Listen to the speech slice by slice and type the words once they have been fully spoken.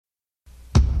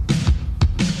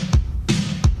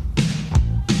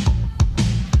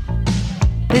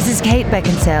is Kate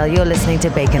Beckinsale. You're listening to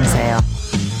Bacon Sale.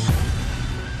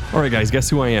 All right, guys, guess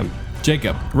who I am?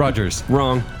 Jacob Rogers.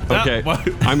 Wrong. Okay. what?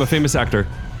 I'm a famous actor.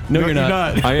 No, you're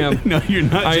not. I am. No, you're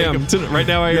not. I Jacob. am. Right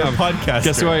now I You're am. a podcaster.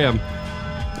 Guess who I am?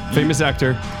 Famous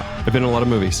actor. I've been in a lot of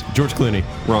movies. George Clooney.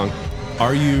 Wrong.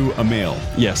 Are you a male?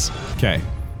 Yes. Okay.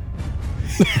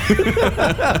 You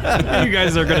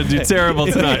guys are going to do terrible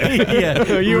tonight.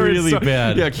 Yeah, You were really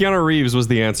bad. Yeah, Keanu Reeves was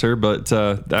the answer, but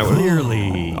that was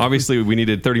Clearly. obviously we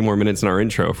needed 30 more minutes in our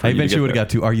intro. For I you to eventually get would have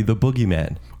there. got to, are you the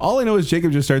boogeyman? All I know is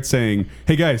Jacob just starts saying,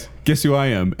 "Hey guys, guess who I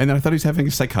am?" And then I thought he was having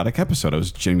a psychotic episode. I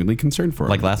was genuinely concerned for him.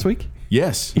 Like last week?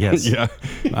 Yes. Yes. Yeah,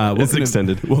 it's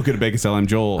extended. Welcome to Bacon Cell. I'm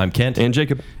Joel. I'm Kent. And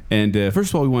Jacob. And first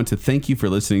of all, we want to thank you for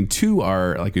listening to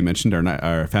our, like we mentioned,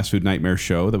 our fast food nightmare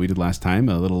show that we did last time,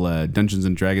 a little Dungeons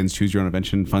and Dragons Choose Your Own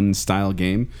Adventure fun style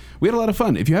game. We had a lot of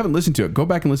fun. If you haven't listened to it, go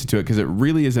back and listen to it because it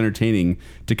really is entertaining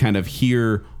to kind of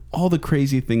hear all the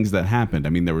crazy things that happened. I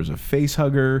mean, there was a face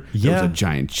hugger. There was Yeah. a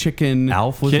giant chicken.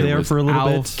 Alf was Kent there was for a little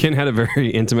Alf. bit. Ken had a very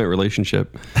intimate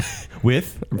relationship.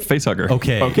 With? Face hugger.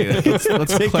 Okay. Okay, let's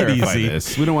Take it clarify easy.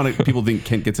 this. We don't want people to think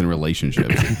Kent gets in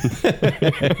relationships.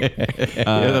 Yeah,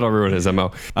 that'll ruin his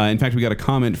MO. In fact, we got a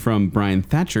comment from Brian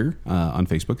Thatcher on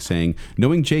Facebook saying,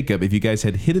 knowing Jacob, if you guys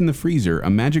had hid in the freezer, a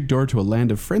magic door to a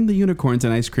land of friendly unicorns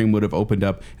and ice cream would have opened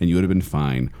up and you would have been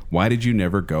fine. Why did you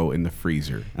never go in the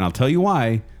freezer? And I'll tell you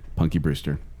why. Punky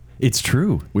Brewster. It's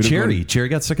true. We don't Cherry. go- Cherry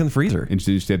got stuck in the freezer. And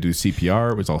she had to do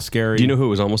CPR. It was all scary. Do you know who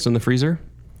was almost in the freezer?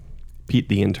 Pete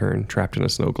the intern, trapped in a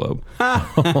snow globe.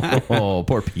 Oh,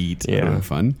 poor Pete. Yeah.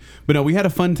 Fun. But no, we had a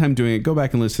fun time doing it. Go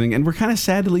back and listening. And we're kind of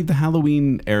sad to leave the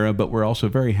Halloween era, but we're also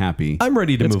very happy. I'm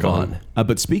ready to It's move gone. on.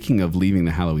 But speaking of leaving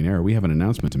the Halloween era, we have an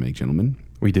announcement to make, gentlemen.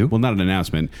 We do? Well, not an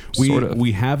announcement. Sort of.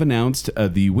 We have announced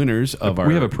the winners of our...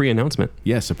 We have a pre-announcement.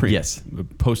 Yes, Yes.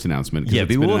 post-announcement. 'cause Yeah, it's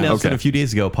we been will announced. announce it Okay. a few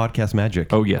days ago. Podcast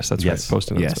Magic. Oh, yes, that's Yes. right.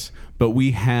 Post-announcement. Yes, but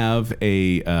we have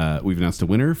we've announced a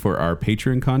winner for our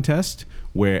Patreon contest,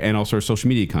 and also our social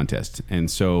media contest. And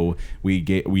so we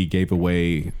gave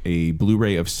away a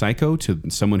Blu-ray of Psycho to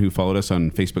someone who followed us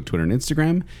on Facebook, Twitter, and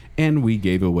Instagram, and we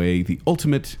gave away the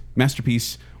ultimate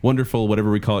masterpiece, wonderful,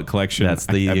 whatever we call it, collection. That's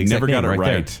the I've exact never got it name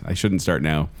right right. I shouldn't start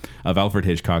now. Of Alfred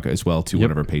Hitchcock as well to one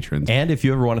of our patrons. And if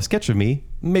you ever want a sketch of me,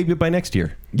 maybe by next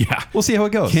year. Yeah. We'll see how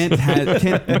it goes. Kent,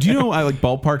 do you know, like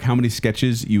ballpark, how many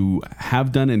sketches you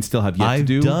have done and still have yet to I've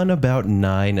do? done about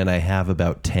 9 and I have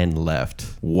about 10 left.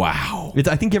 Wow.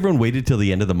 I think everyone waited till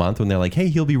the end of the month when they're like, hey,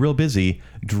 he'll be real busy.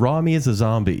 Draw me as a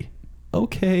zombie.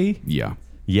 Okay. Yeah.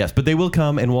 Yes, but they will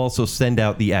come and we'll also send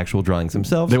out the actual drawings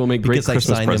themselves. They will make great because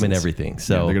Christmas I sign them and presents. everything. Yeah,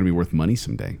 So they're going to be worth money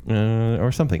someday.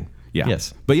 or something. Yeah.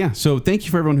 Yes. But yeah, so thank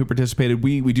you for everyone who participated.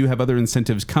 We do have other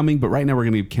incentives coming, but right now we're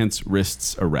going to give Kent's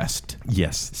wrists a rest.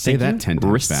 Yes. Say Thank that you. 10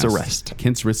 times Wrists fast. a rest.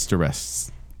 Kent's wrists a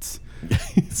rest.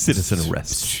 Citizen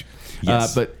arrest.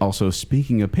 Yes. But also,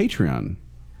 speaking of Patreon,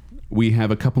 we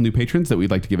have a couple new patrons that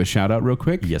we'd like to give a shout out real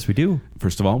quick. Yes, we do.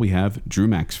 First of all, we have Drew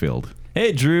Maxfield.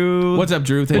 Hey, Drew. What's up,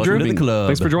 Drew? Thank you Welcome for to the being- club.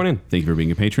 Thanks for joining. Thank you for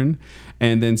being a patron.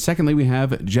 And then secondly, we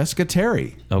have Jessica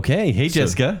Terry. Okay. Hey, So,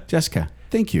 Jessica. Jessica,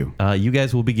 thank you. You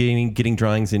guys will be getting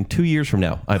drawings in 2 years from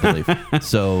now, I believe.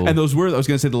 So And those were, I was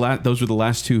going to say, those were the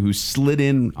last two who slid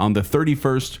in on the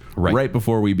 31st, right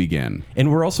before we began. And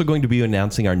we're also going to be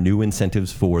announcing our new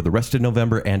incentives for the rest of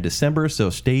November and December, so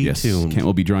stay tuned. Kent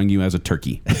will be drawing you as a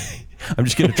turkey. I'm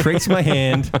just going to trace my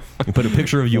hand and put a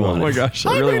picture of you Oh on my it. gosh,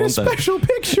 I really want that.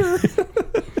 picture.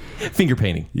 Finger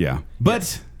painting. Yeah.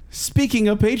 But speaking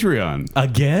of Patreon,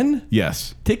 Again?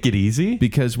 yes, Take it easy.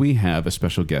 because we have a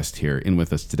special guest here in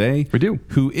with us today. We do.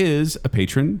 Who is a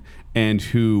patron and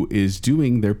who is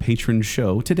doing their patron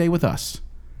show today with us.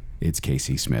 It's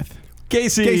Casey Smith.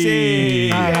 Casey! Casey!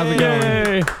 Hi, how's it going?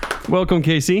 Yay. Welcome,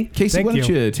 Casey. Casey, Thank why don't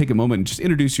you. you take a moment and just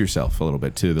introduce yourself a little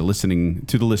bit to the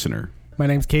listener. My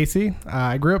name's Casey.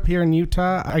 I grew up here in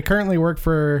Utah. I currently work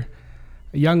for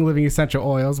Young Living Essential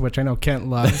Oils, which I know Kent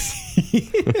loves.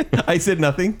 I said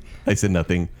nothing. What's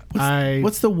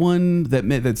the one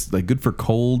that's like good for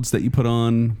colds that you put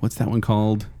on? What's that one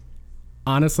called?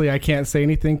 Honestly, I can't say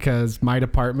anything because my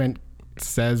department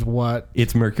says what.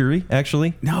 It's Mercury,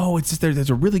 actually. No, it's just there's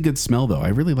a really good smell though. I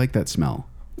really like that smell.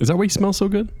 Is that why you smell so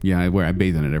good? Yeah, I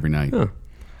bathe in it every night. Huh.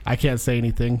 I can't say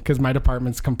anything because my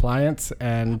department's compliance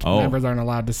and Oh. members aren't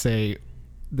allowed to say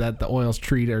that the oils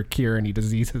treat or cure any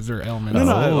diseases or ailments.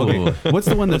 Oh. Okay. What's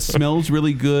the one that smells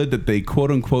really good that they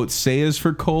quote unquote say is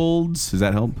for colds? Does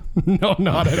that help? No,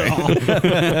 not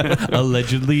at all.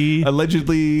 Allegedly.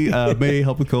 Allegedly may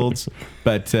help with colds.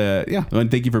 But yeah, and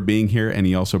thank you for being here. And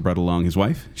he also brought along his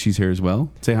wife. She's here as well.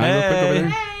 Say hi real quick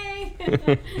over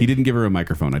there. He didn't give her a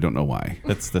microphone. I don't know why.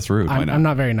 That's rude. I'm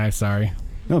not very nice, sorry.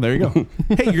 No, there you go.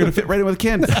 Hey, you're gonna fit right in with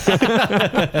Kent.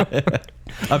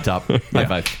 Up top. High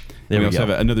five. There we we also go.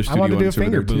 have another studio wanted to do a audience over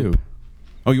finger there, boop. too.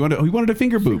 Oh, you wanted a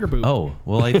finger boop. Finger boop. Oh,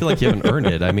 well, I feel like you haven't earned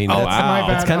it. I mean, Oh, that's, wow.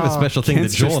 that's kind of a special thing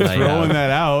Kent's that Joel and just I throwing have.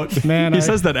 that out. Man, He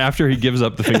says that after he gives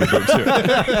up the finger boop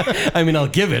too. I mean, I'll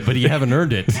give it, but you haven't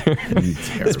earned it.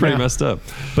 It's pretty messed up.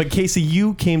 But Casey,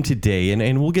 you came today,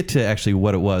 and we'll get to actually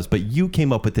what it was, but you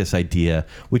came up with this idea,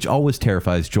 which always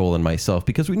terrifies Joel and myself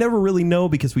because we never really know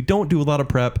because we don't do a lot of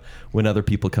prep when other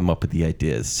people come up with the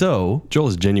ideas. So, Joel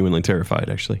is genuinely terrified,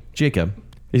 actually. Jacob.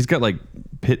 He's got like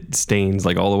pit stains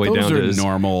like all the way Those down are to his...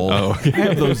 normal. Oh. I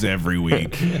have those every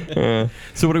week.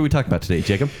 So what are we talking about today,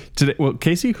 Jacob? Today, well,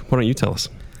 Casey, why don't you tell us?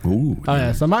 Ooh. Oh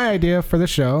yeah, so my idea for the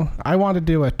show, I want to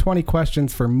do a 20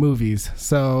 questions for movies.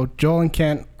 So Joel and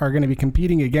Kent are going to be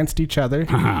competing against each other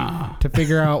to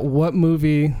figure out what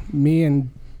movie me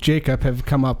and Jacob have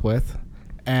come up with.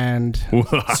 And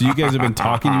So you guys have been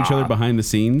talking to each other behind the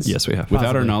scenes? Yes, we have. Without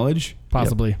our Possibly. knowledge?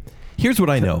 possibly. Here's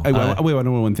what I know. Wait, I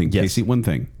know one thing. yes. Casey, one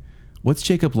thing. What's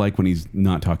Jacob like when he's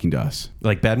not talking to us?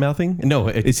 Like bad mouthing? No,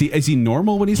 Is he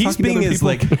normal when he's talking being to other as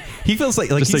people? like he feels like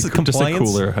Just he's like- compliance. just like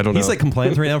cooler. I don't He's know. like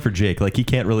compliance right now for Jake. Like he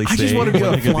can't really say. I just want to be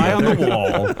one a thing or fly on other. the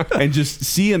wall and just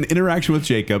see an interaction with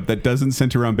Jacob that doesn't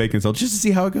center around bacon cell, just to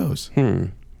see how it goes.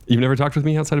 You've never talked with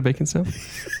me outside of Bacon Cell?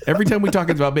 Every time we talk,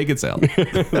 it's about bacon cell.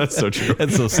 That's so true.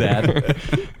 That's so sad.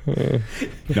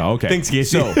 No, okay. Thanks,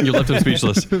 Casey. So, You left him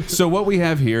speechless. so what we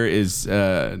have here is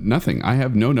nothing. I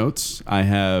have no notes. I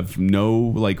have no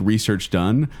like research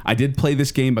done. I did play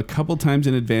this game a couple times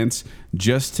in advance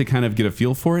just to kind of get a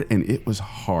feel for it, and it was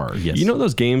hard. Yes. You know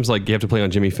those games like you have to play on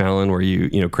Jimmy Fallon where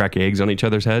you crack eggs on each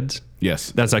other's heads?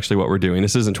 Yes. That's actually what we're doing.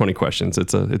 This isn't 20 questions.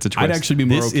 It's a twist. I'd actually be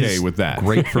more This okay is with that.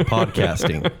 Great for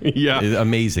podcasting. Yeah.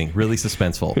 Amazing. Really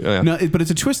suspenseful. Yeah. No, but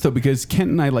it's a twist though because Kent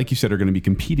and I, like you said, are going to be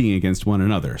competing against one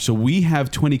another. So we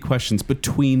have 20 questions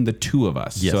between the two of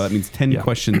us. Yes. So that means 10 Yeah.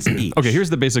 questions each. Okay, here's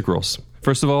the basic rules.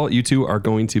 First of all, you two are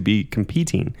going to be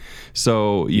competing.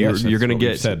 So you're Yes, going that's to what get...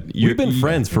 we've said. We've been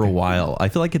friends for a while. I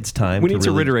feel like it's time We need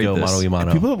to really reiterate go this. mano a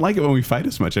mano. People don't like it when we fight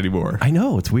as much anymore. I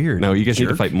know, it's weird. No, you guys need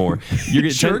to Jerk. fight more. You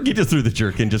get Jerk? You just threw the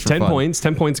jerk in just for 10 fun. points.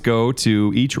 10 points go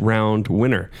to each round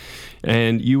winner.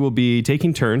 And you will be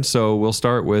taking turns. So we'll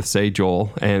start with, say,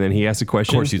 Joel, and then he asks a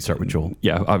question. Of course you'd start with Joel.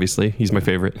 Yeah, obviously. He's my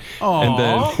favorite. And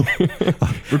then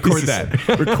Record that.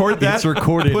 Record that. It's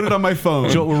recorded. Put it on my phone.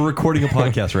 Joel, we're recording a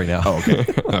podcast right now.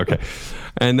 okay.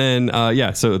 And then,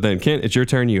 so then Kent, it's your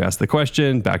turn. You ask the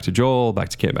question, back to Joel, back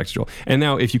to Kent, back to Joel. And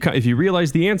now if you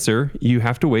realize the answer, you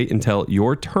have to wait until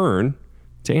your turn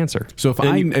to answer. So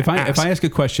Then if I ask a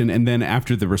question and then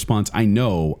after the response I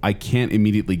know, I can't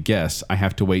immediately guess. I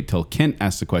have to wait till Kent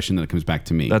asks the question, then it comes back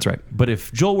to me. That's right. But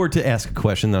if Joel were to ask a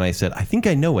question, then I said, I think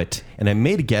I know it, and I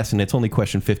made a guess, and it's only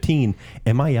question 15,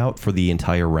 am I out for the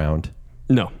entire round?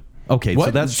 No. Okay, What?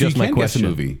 so that's So just you my can guess a question.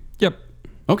 movie. Yep.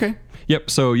 Okay.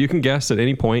 Yep. So you can guess at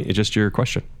any point. It's just your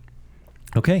question.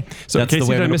 Okay, So, that's Casey, the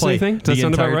way did I I'm going miss to play anything? Does that the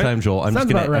sound about entire right? time, Joel. I'm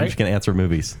Sounds about right. just going to answer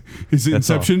movies. Is it That's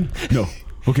all. Inception? No.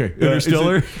 Okay.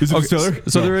 Interstellar? Is it Okay, Interstellar?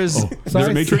 so No. there is- Oh. Is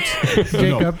it Matrix?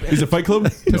 Jacob, No. Is it Fight Club?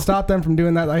 to stop them from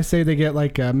doing that, I say they get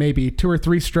like maybe 2 or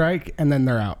 3 strike and then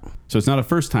they're out. So it's not a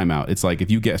first time out. It's like if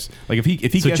you guess, like if he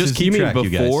So guesses, just keep You track, mean you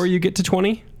guys. before you get to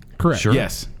 20? Correct. Sure.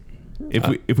 yes.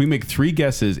 If we make 3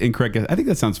 guesses, incorrect guess, I think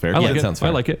that sounds fair. I like that it. sounds fair.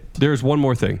 I like it. There's one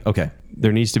more thing. Okay.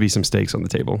 There needs to be some steaks on the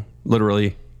table.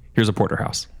 Literally, here's a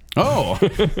porterhouse. Oh, No,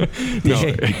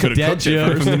 could've dad cooked it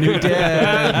joke first. from the new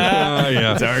dad.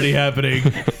 Yeah. it's already happening.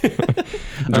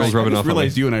 Joel's rubbing I off just on me.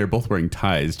 realized you and I are both wearing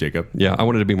ties, Jacob. Yeah, I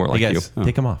wanted to be more like Hey you. guys,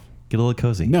 take them off. Get a little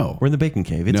cozy. No. We're in the bacon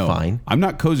cave. It's No, fine. I'm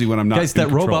not cozy when I'm not. Guys, in that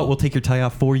robot control. will take your tie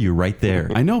off for you right there.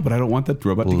 I know, but I don't want that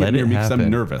robot to Let get near it me because I'm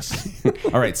happen. nervous.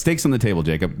 All right, steaks on the table,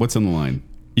 Jacob. What's on the line?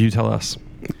 You tell us.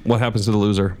 What happens to the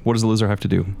loser? What does the loser have to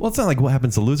do? Well, it's not like what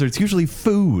happens to the loser. It's usually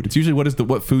food. It's usually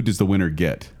what food does the winner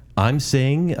get? I'm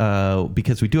saying,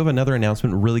 because we do have another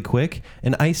announcement really quick,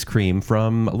 an ice cream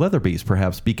from Leatherbees,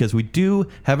 perhaps, because we do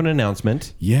have an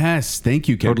announcement. Yes, thank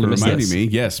you, Kevin, Totally for missed reminding this. me.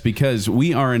 Yes, because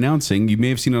we are announcing, you may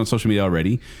have seen it on social media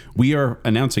already, we are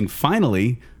announcing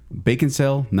finally Bacon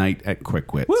Cell Night at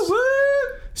Quick Wits.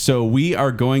 So we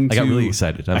are going to... I got really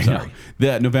excited. I'm I know. sorry.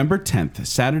 The November 10th,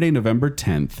 Saturday, November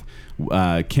 10th,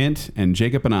 Kent and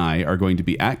Jacob and I are going to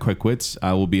be at Quick Wits.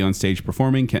 We'll be on stage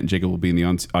performing. Kent and Jacob will be in the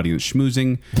audience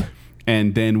schmoozing.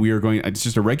 And then we are going, it's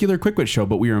just a regular Quick Wit show,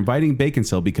 but we are inviting Bacon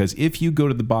Sale because if you go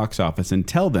to the box office and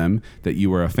tell them that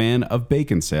you are a fan of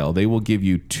Bacon Sale, they will give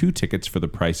you 2 tickets for the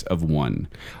price of 1.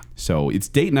 So it's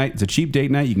date night. It's a cheap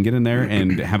date night. You can get in there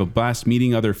and have a blast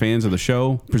meeting other fans of the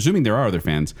show. Presuming there are other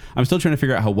fans. I'm still trying to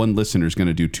figure out how one listener is going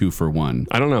to do 2 for 1.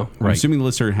 I don't know. I'm assuming the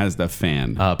listener has the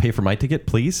fan. Pay for my ticket,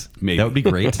 please. Maybe. That would be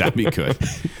great. That'd be good.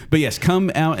 But yes, come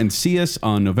out and see us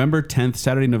on November 10th,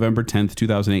 Saturday, November 10th,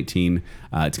 2018. It's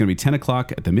going to be 10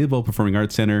 o'clock at the Midvale Performing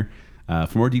Arts Center.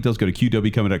 For more details, go to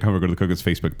qwcomedy.com or go to the Coco's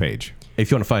Facebook page.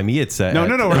 If you want to find me, it's No,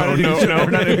 we're not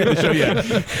doing the show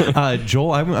yet.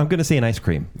 Joel, I'm going to say an ice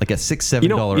cream, like a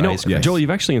 $6-7 ice cream. Yes. Joel, you've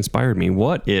actually inspired me.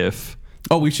 What if?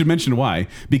 Oh, we should mention why.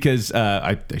 Because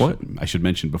I should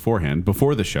mention beforehand,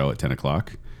 before the show at 10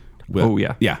 o'clock. Oh,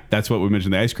 yeah. Yeah, that's what we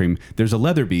mentioned, the ice cream. There's a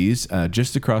Leatherby's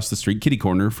just across the street, kitty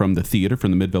corner from the theater,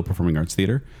 from the Midvale Performing Arts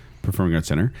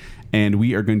Center. And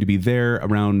we are going to be there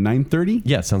around 9:30.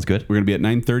 Yeah, sounds good. We're going to be at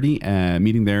 9:30,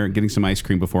 meeting there, getting some ice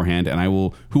cream beforehand. And I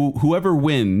will, whoever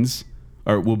wins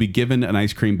will be given an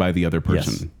ice cream by the other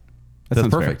person. Yes. That That's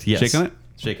sounds perfect. fair. Yes. Shake on it?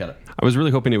 Shake on it. I was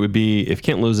really hoping it would be if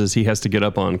Kent loses, he has to get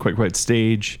up on Quick Quite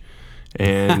stage.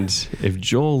 And if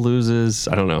Joel loses,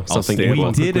 I don't know, something. stand We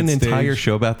on did an Quick entire stage.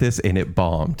 show about this, and it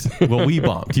bombed. Well, we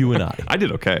bombed, you and I. I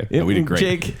did okay. Yeah, we did great.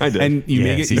 Jake, I did. And you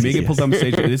may Yes, get yes. pulled on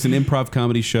stage. It is an improv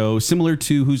comedy show, similar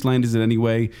to Whose Line Is It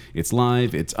Anyway? It's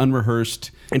live. It's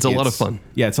unrehearsed. It's a lot of fun.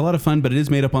 Yeah, it's a lot of fun, but it is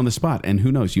made up on the spot. And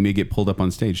who knows? You may get pulled up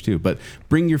on stage too. But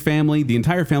bring your family. The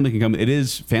entire family can come. It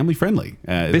is family friendly.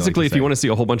 Basically, if you want to see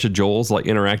a whole bunch of Joels like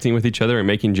interacting with each other and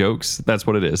making jokes, that's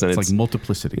what it is. And it's like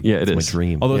multiplicity. yeah, it my is.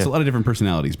 dream. Although it's Yeah. a lot of different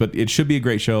personalities, but it should be a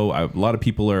great show. A lot of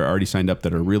people are already signed up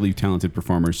that are really talented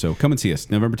performers. So come and see us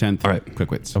November 10th. All right.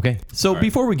 Quick Wits. Okay. So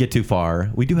before we get too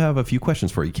far, we do have a few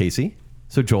questions for you, Casey.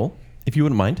 So Joel, if you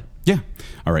wouldn't mind. Yeah.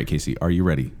 All right, Casey, are you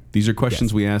ready? These are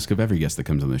questions we ask of every guest that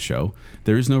comes on the show.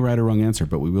 There is no right or wrong answer,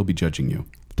 but we will be judging you.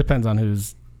 Depends on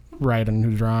who's right and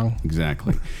who's wrong.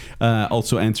 Exactly.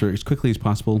 Also, answer as quickly as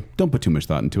possible. Don't put too much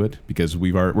thought into it because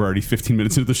we're already 15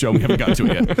 minutes into the show and we haven't gotten to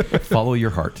it yet. Follow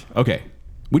your heart. Okay.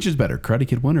 Which is better, Karate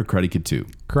Kid 1 or Karate Kid 2?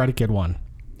 Karate Kid 1.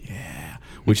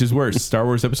 Which is worse, Star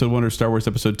Wars Episode 1 or Star Wars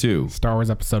Episode 2? Star Wars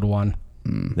Episode 1.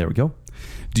 There we go.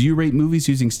 Do you rate movies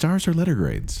using stars or letter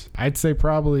grades? I'd say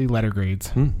probably letter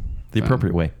grades. The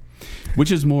appropriate way.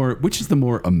 Which is the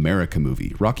more America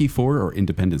movie, Rocky 4 or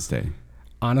Independence Day?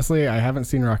 Honestly, I haven't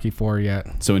seen Rocky 4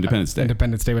 yet. So Independence Day.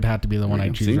 Independence Day would have to be the one I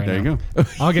choose See, right there now. you go.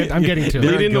 I'm getting to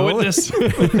Lead it. in the witness. We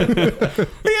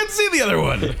had to see the other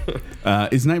one.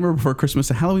 Is Nightmare Before Christmas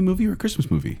a Halloween movie or a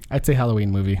Christmas movie? I'd say Halloween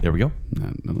movie. There we go.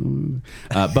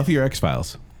 Buffy or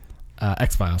X-Files?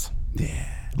 X-Files.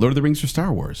 Lord of the Rings or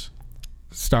Star Wars?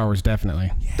 Star Wars,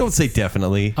 definitely. Don't say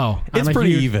definitely. Oh, it's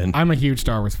pretty even. I'm a huge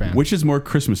Star Wars fan. Which is more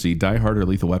Christmassy, Die Hard or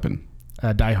Lethal Weapon?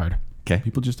 Die Hard. Okay.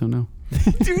 People just don't know.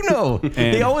 Do know.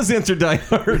 They always answer Die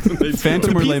Hard.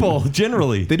 Phantom or People, Les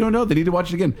generally. They don't know. They need to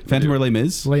watch it again. Phantom or Les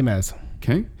Mis? Les Mis.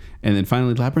 Okay. And then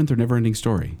finally, Labyrinth or Never-Ending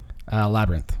Story?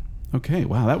 Labyrinth. Okay.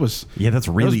 Wow, that was That's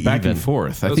really that was back even. and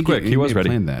forth. That was quick. He was may have ready.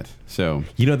 planned that. So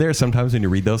You know, there are sometimes when you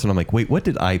read those and I'm like, wait, what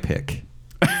did I pick?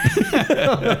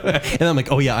 And I'm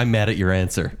like, oh yeah, I'm mad at your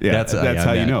answer. yeah, that's I'm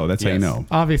how you mad. know. That's how you Yes. know.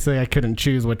 Obviously, I couldn't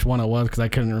choose which one it was because I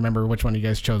couldn't remember which one you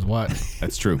guys chose what.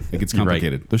 That's true. It gets You're right.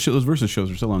 complicated. Those versus shows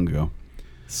were so long ago.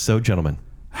 So, gentlemen,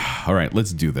 All right,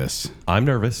 let's do this. I'm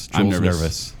nervous. I'm Joel's nervous.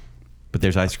 nervous. But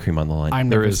there's ice cream on the line. I'm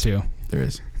There nervous is. too. There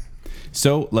is.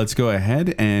 So let's go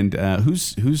ahead and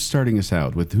who's starting us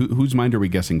out with whose mind are we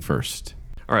guessing first?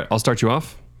 All right, I'll start you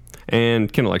off.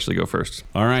 And Ken will actually go first.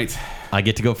 All right. I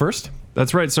get to go first.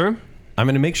 That's right, sir. I'm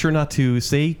going to make sure not to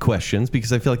say questions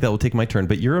because I feel like that will take my turn.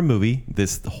 But you're a movie.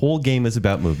 This whole game is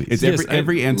about movies. It's Yes,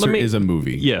 every answer let me- is a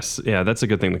movie. Yes, yeah, that's a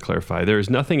good thing to clarify. There is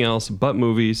nothing else but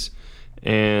movies,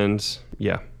 and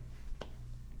yeah.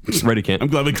 Ready, Kent. I'm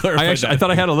glad we clarified that. I thought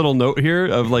I had a little note here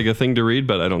of like a thing to read,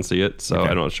 but I don't see it, so Okay.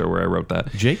 I'm not sure where I wrote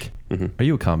that. Jake, are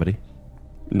you a comedy?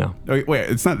 No. Oh, wait,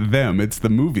 it's not them. It's the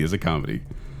movie as a comedy.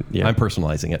 Yeah. I'm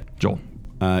personalizing it. Joel.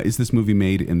 Is this movie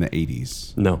made in the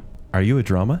 80s? No. Are you a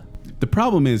drama? The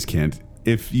problem is, Kent,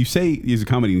 if you say he's a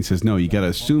comedy and he says no, you got to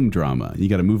assume drama. You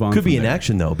got to move on. Could from be an there.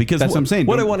 action though, because That's what I'm saying.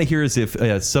 What I Don't- want to hear is if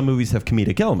some movies have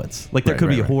comedic elements. Like there Right, could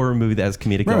be right, a right. horror movie that has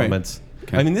comedic Right, right. elements.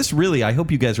 Okay. I mean, this really. I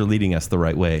hope you guys are leading us the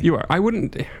right way. You are. I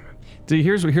wouldn't. See,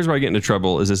 here's where I get into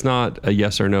trouble. Is it's not a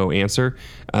yes or no answer.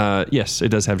 Yes, it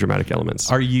does have dramatic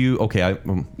elements. Are you okay? Yes.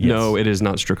 No, it is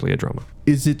not strictly a drama.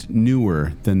 Is it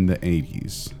newer than the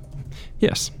 80s?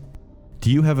 Yes.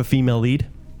 Do you have a female lead?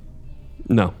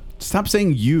 No. Stop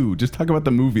saying you. Just talk about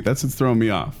the movie. That's what's throwing me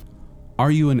off.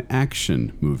 Are you an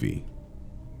action movie?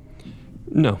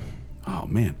 No. Oh,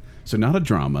 man. So not a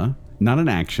drama, not an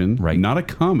action, Right. not a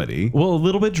comedy, Well, a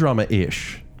little bit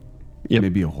drama-ish. Yep.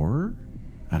 maybe a horror?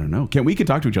 I don't know. We can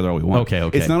talk to each other all we want. Okay.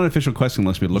 It's not an official question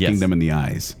unless we're looking Yes. them in the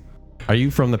eyes. Are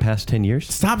you from the past 10 years?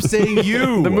 Stop saying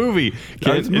you. The movie.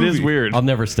 It's It is movie. weird. I'll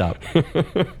never stop.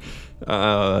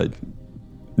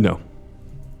 No.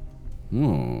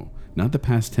 Oh, not the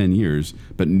past 10 years,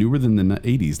 but newer than the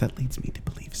 80s. That leads me to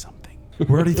believe something.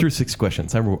 We're already through 6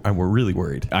 questions. We're really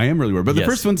worried. I am really worried. But the Yes.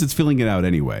 first one's it's filling it out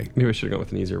anyway. Maybe I should have gone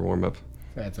with an easier warm up.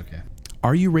 That's okay.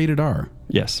 Are you rated R?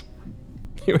 Yes.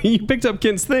 You picked up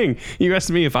Kent's thing. You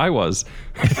asked me if I was.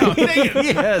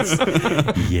 Yes.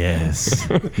 Yes.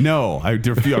 No, I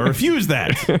refuse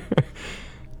that.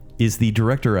 Is the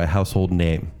director a household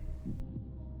name?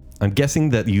 I'm guessing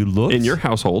that you looked. In your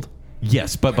household?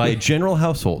 Yes, but by a general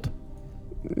household.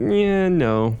 Yeah,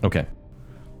 no. Okay.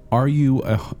 Are you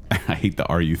I hate the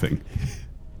are you thing.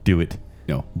 Do it.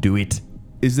 No. Do it.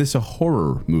 Is this a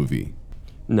horror movie?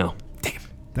 No.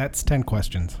 That's 10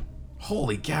 questions.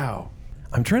 Holy cow.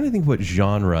 I'm trying to think what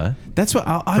genre That's what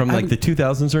from like the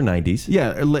 2000s or 90s.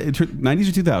 Yeah, 90s or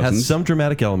 2000s. Has some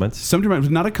dramatic elements. Some drama,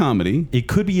 not a comedy. It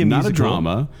could be a not musical. a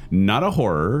drama, not a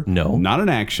horror, No. not an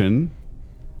action.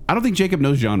 I don't think Jacob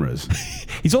knows genres.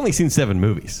 He's only seen 7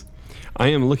 movies. I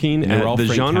am looking They're all at the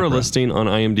Frank genre Capra. listing on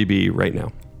IMDb right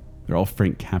now. They're all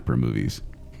Frank Capra movies.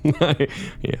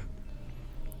 Yeah.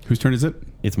 Whose turn is it?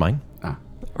 It's mine. Ah.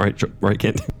 All right,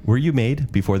 Kent. Were you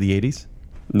made before the 80s?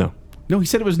 No. No, he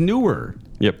said it was newer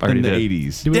Yep, I than already the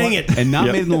did. 80s. Do we Dang want- it. And not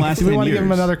Yep. made in the last Do 10 we want to years. give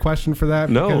him another question for that?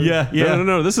 No. Because- Yeah, yeah.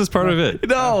 No. This is part of it.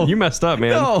 No. You messed up,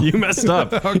 man. No. You messed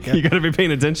up. Okay. You got to be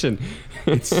paying attention.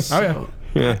 Oh, yeah.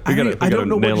 Yeah, I don't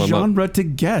know nail what 'em up. genre to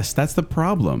guess. That's the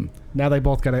problem. Now they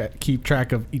both got to keep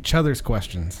track of each other's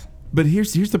questions. But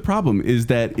here's the problem is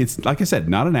that it's, like I said,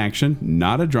 not an action,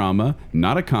 not a drama,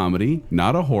 not a comedy,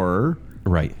 not a horror.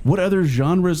 Right. What other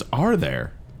genres are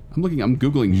there? I'm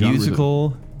Googling genres.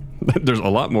 Musical. There's a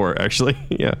lot more, actually.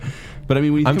 Yeah. But I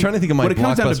mean, when you I'm trying to think of my when it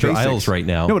comes down to blockbuster basics- aisles right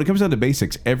now. No, when it comes down to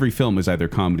basics, every film is either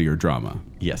comedy or drama.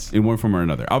 Yes. In one form or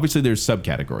another. Obviously, there's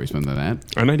subcategories within that.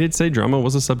 And I did say drama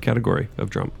was a subcategory of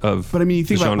drama. But I mean, you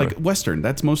think the about genre. like Western,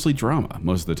 that's mostly drama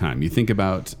most of the time. You think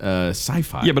about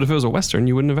sci-fi. Yeah, but if it was a Western,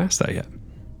 you wouldn't have asked that yet.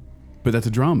 But that's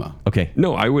a drama. Okay.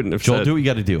 No, I wouldn't have Joel, said. do what you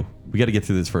got to do. We got to get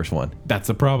through this first one. That's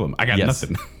the problem. I got Yes.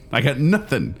 nothing. I got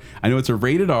nothing. I know it's a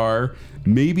rated R,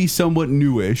 maybe somewhat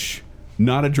newish,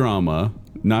 not a drama,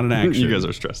 not an action. You guys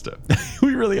are stressed out.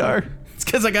 We really are. It's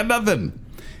because I got nothing.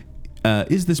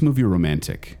 Is this movie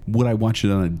romantic? Would I watch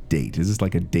it on a date? Is this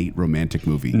like a date romantic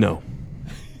movie? No.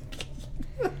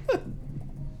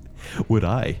 Would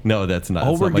I? No, that's not.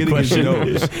 All that's we're not my getting is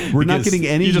question. no's. We're not Because getting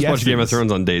any You just watch yeses. Game of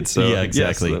Thrones on dates, so Yeah, yes,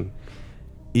 exactly. then.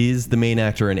 Is the main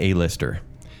actor an A-lister?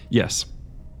 Yes.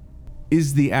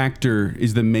 Is the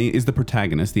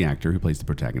protagonist, the actor who plays the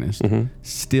protagonist,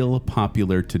 still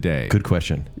popular today? Good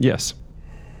question. Yes.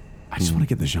 I just want to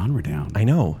get the genre down. I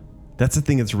know. That's the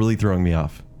thing that's really throwing me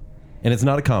off. And it's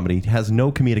not a comedy. It has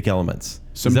no comedic elements.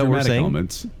 Some Is that what we're dramatic saying?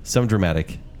 elements. Some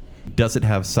dramatic. Does it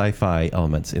have sci-fi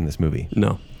elements in this movie?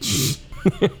 No.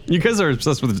 You guys are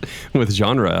obsessed with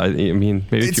genre. I mean,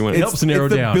 maybe if you want helps narrow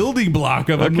it's down. the building block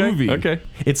of a Okay. movie. Okay.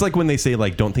 It's like when they say,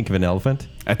 like, don't think of an elephant.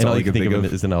 That's and all all you you can think think of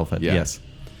of. is an elephant. Yeah. Yes.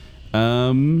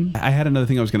 I had another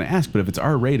thing I was going to ask, but if it's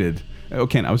R-rated,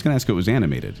 Ken, I was going to ask if it was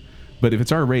animated. But if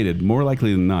it's R-rated, more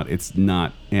likely than not, it's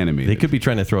not animated. They could be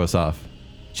trying to throw us off.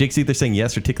 Jake's either saying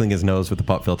yes or tickling his nose with the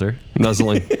pop filter.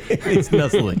 Nuzzling. He's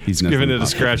nuzzling. He's Giving nothing it a pop-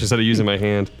 scratch instead of using my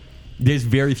hand. There's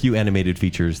very few animated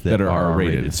features that, that are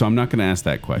R-rated. R-rated. So I'm not going to ask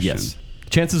that question. Yes.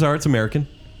 Chances are it's American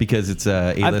because it's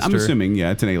a A-lister. I'm assuming,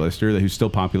 yeah, it's an A-lister who's still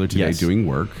popular today Yes. doing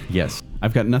work. Yes.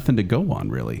 I've got nothing to go on,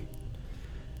 really.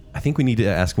 I think we need to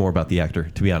ask more about the actor,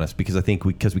 to be honest, because I think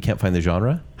because we can't find the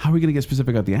genre. How are we going to get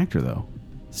specific about the actor, though?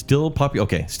 Still popular.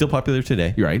 Okay, still popular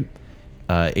today. You're right.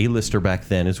 A-lister back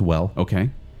then as well. Okay.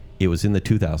 It was in the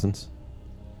 2000s.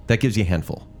 That gives you a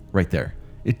handful right there.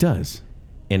 It does.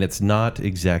 And it's not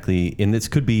exactly, and this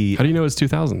could be, How do you know it's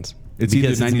 2000s? It's Because either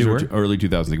it's 90s or newer? early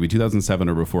 2000s. It could be 2007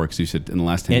 or before, because you said in the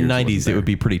last 10 in years. 90s, wasn't it would there.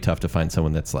 be pretty tough to find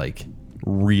someone that's like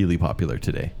really popular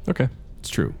today. Okay. It's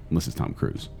true, unless it's Tom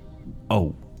Cruise.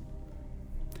 Oh,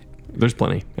 There's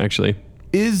plenty, actually.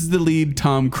 Is the lead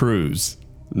Tom Cruise?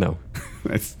 No.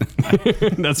 That's,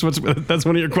 that's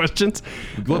one of your questions?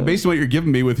 well, based on what you're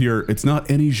giving me with your, it's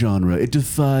not any genre, it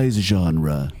defies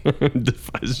genre.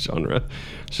 Defies genre.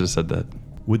 Should have said that.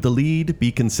 would the lead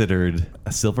be considered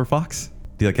a silver fox?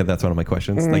 Do you like that's one of my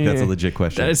questions? Like that's a legit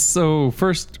question. That is so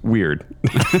first weird.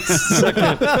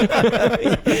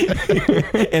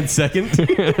 And second,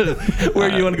 where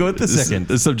do you want to go with the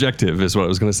second? Subjective is what I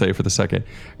was going to say for the second.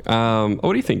 What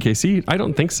do you think, Casey? I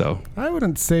don't think so. I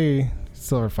wouldn't say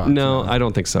Silver Fox. No, I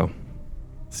don't think so.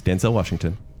 Denzel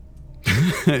Washington.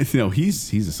 No,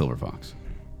 he's a silver fox.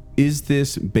 Is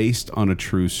this based on a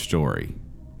true story?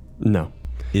 No.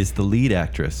 Is the lead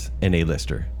actress an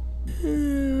A-lister?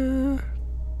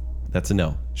 That's a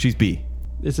no. She's B.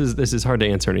 This is hard to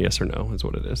answer in a yes or no, is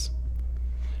what it is.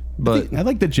 But I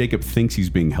like that Jacob thinks he's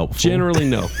being helpful. generally,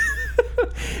 no.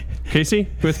 Casey,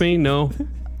 with me? No.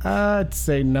 I'd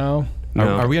say no.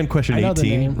 No. Are we on question I know the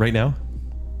 18 name. right now?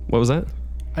 What was that?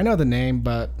 I know the name,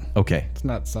 but Okay. it's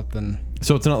not something.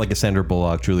 So it's not like a Sandra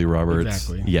Bullock, Julie Roberts.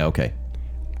 Exactly. Yeah, okay.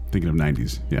 Thinking of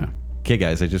 90s. Yeah. Okay,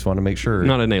 guys, I just want to make sure.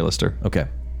 Not an A-lister. Okay.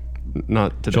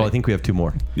 Not today. Joel, I think we have two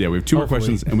more. Yeah, we have two more Hopefully.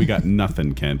 questions and we got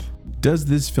nothing, Kent. Does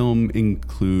this film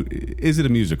include, is it a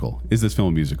musical? Is this film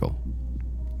a musical?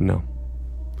 No.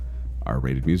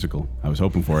 R-rated musical. I was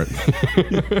hoping for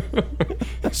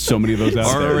it. So many of those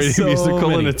out there. R-rated So musical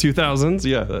in many. the 2000s?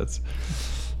 Yeah, that's...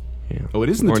 Yeah. Oh, it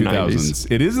is in the Or 2000s.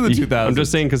 90s. It is in the 2000s. I'm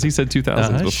just saying because he said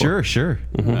 2000s before. Sure.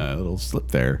 A little slip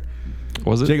there.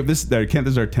 Was it? Jacob, Kent,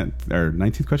 this is our 10th, our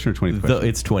 19th question or 20th question?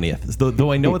 It's 20th.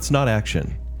 Though I know it's not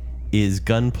action. Is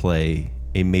gunplay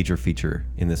a major feature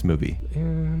in this movie?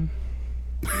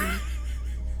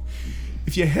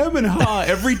 If you hem and haw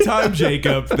every time,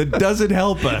 Jacob, that doesn't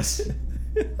help us.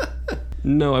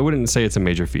 No, I wouldn't say it's a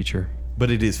major feature.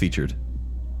 But it is featured.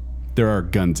 There are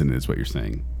guns in it, is what you're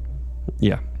saying.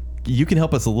 Yeah. You can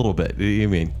help us a little bit. I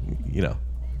mean,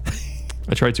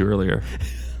 I tried to earlier.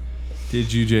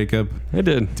 Did you, Jacob? I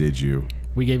did. Did you?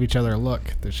 We gave each other a look.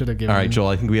 They should have given. All right, Joel,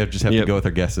 I think we just have to Yep. go with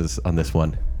our guesses on this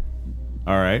one.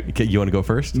 All right. Okay, you want to go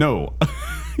first? No.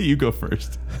 You go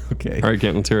first. Okay. All right,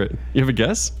 Kent, let's hear it. You have a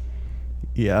guess?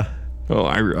 Yeah. Oh,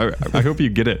 I hope you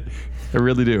get it. I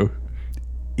really do.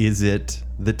 Is it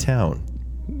The Town?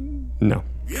 No.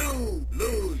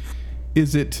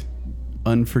 Is it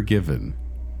Unforgiven?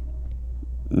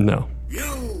 No.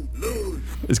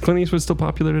 Is Clint Eastwood still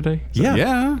popular today? Yeah.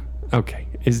 Yeah. Okay.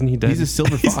 Isn't he dead? He's a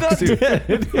silver fox,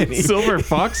 dude. silver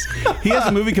fox? He has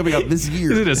a movie coming out this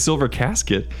year. Is it a silver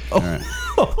casket? Jacob.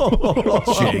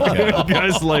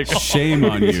 Guys, like, Shame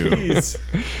on you.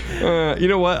 you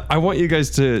know what? I want you guys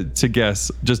to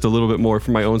guess just a little bit more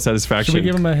for my own satisfaction. Should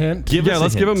we give him a hint? Yeah,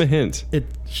 let's give him a hint. It.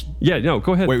 Yeah, no,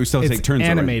 go ahead. Wait, we still It's take turns.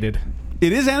 animated.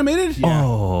 It is animated?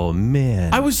 Oh,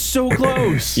 man. I was so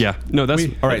close. Yeah, no, that's.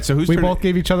 All right, so who's We turn both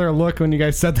gave each other a look when you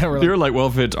guys said that. We're You're like, like, well,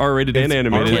 if it's R-rated and It's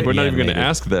animated, R-rated we're not even going to animated.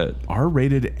 ask that.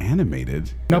 R-rated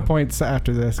animated? no points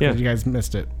after this because Yeah. you guys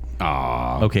missed it.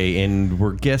 Aw. Okay, and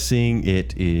we're guessing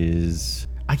it is...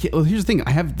 I can't. Well, here's the thing. I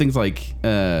have things like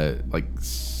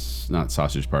not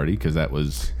Sausage Party because that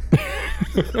was.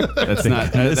 That's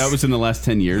not. That was in the last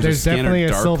 10 years. There's Scanner definitely a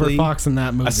Darkly. silver fox in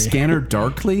that movie. A Scanner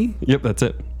Darkly? Yep, that's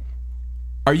it.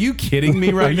 Are you kidding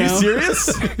me right now?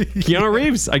 serious? Keanu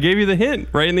Reeves. I gave you the hint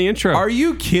right in the intro. Are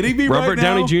you kidding me Robert right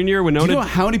now? Downey Jr., Winona- Do you know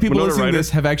how many people Winona listening Ryder? to this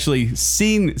have actually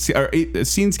seen Scanner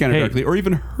Hey. Darkly or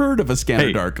even heard of a Scanner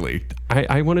Hey. Darkly?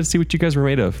 I wanted to see what you guys were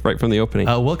made of right from the opening.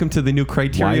 Welcome to the new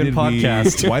Criterion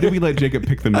podcast. Why did we let Jacob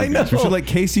pick the movies? know. We should let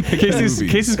Casey pick the movies.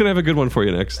 Casey's going to have a good one for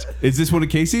you next. Is this one of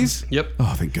Casey's? Yep.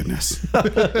 Oh, thank goodness.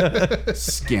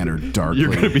 Scanner Darkly. You're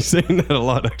going to be saying that a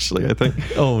lot, actually, I think.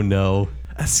 Oh, no.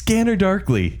 A Scanner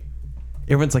Darkly.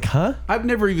 Everyone's like, huh? I've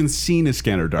never even seen a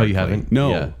Scanner Darkly. you haven't?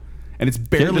 No. Yeah. And it's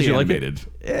barely Did you like it?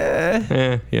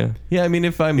 animated. Yeah. Yeah, I mean,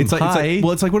 if I'm It's like, high...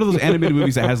 it's like one of those animated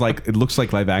movies that has like it looks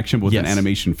like live action but with an Yes.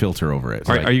 animation filter over it.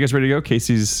 All right, are you guys ready to go?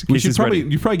 Casey's We should ready.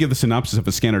 you probably give the synopsis of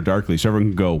a Scanner Darkly so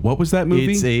everyone can go, what was that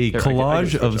movie? It's a I can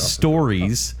collage switch of off.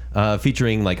 stories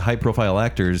featuring like high-profile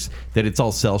actors that it's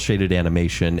all cel-shaded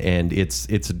animation, and it's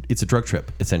a drug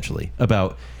trip essentially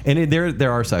about. And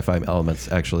there are sci-fi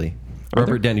elements actually.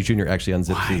 Robert Downey Jr. actually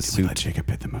unzips Why his did we let suit Jacob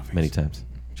pick the movies? many times.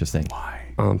 Just saying. Why?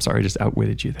 Oh, I'm sorry, I just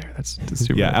outwitted you there. That's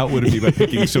super. Yeah, outwitted me by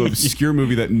picking some obscure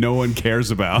movie that no one cares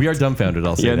about. We are dumbfounded.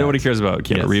 I'll say Yeah, that. nobody cares about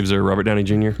Keanu Yes. Reeves or Robert Downey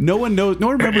Jr. No one knows. No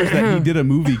one remembers that he did a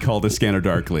movie called A Scanner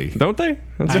Darkly. Don't they?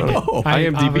 That's funny. know. I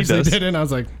IMDb obviously does. didn't. I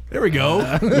was like, There we go.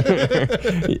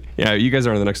 Yeah, you guys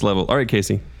are on the next level. All right,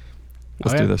 Casey,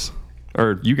 let's Oh, do yeah? this.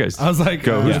 Or you guys. I was like,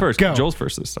 go. Who's yeah. first? Go. Joel's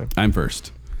first this time. I'm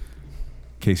first.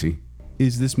 Casey,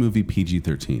 is this movie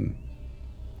PG-13?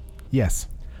 yes,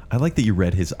 I like that you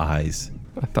read his eyes.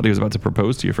 I thought he was about to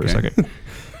propose to you for a Okay. second.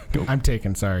 I'm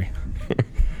taken. Sorry.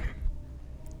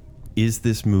 Is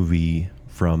this movie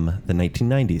from the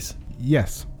 1990s?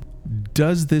 Yes,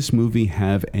 Does this movie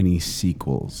have any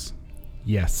sequels?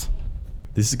 yes,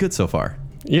 This is good so far.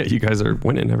 Yeah, you guys are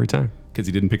winning every time. Because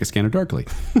he didn't pick A Scanner Darkly.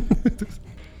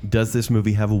 Does this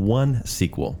movie have one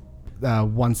sequel?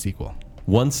 one sequel.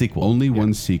 One sequel. Only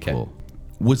one sequel.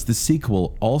 Was the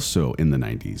sequel also in the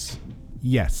 90s?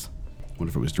 Yes, What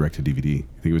if it was direct to DVD?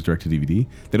 I think it was direct to DVD.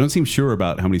 They don't seem sure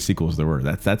about how many sequels there were.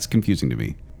 That's confusing to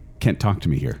me. Kent, talk to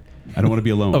me here. I don't want to be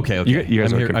alone. Okay. You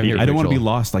guys I'm are here, I'm competing. here I don't for want to be Joel.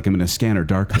 lost like I'm in a scanner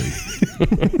darkly.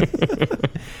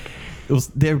 It was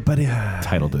there, but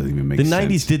Title doesn't even make the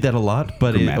sense. 90s did that a lot.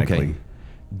 But okay, Grammatically.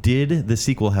 did the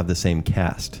sequel have the same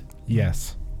cast?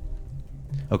 Yes.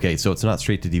 Okay, so it's not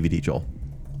straight to DVD, Joel.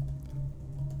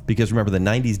 Because remember, the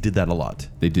 90s did that a lot.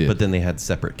 They did. But then they had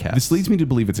separate casts. This leads me to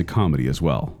believe it's a comedy as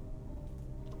well.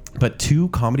 But two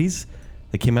comedies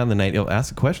that came out in the 90s. Oh,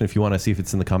 ask a question if you want to see if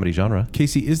it's in the comedy genre.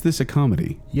 Casey, is this a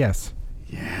comedy? Yes.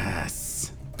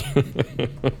 Yes. You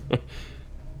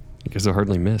guys are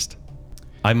hardly missed.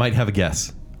 I might have a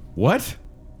guess. What?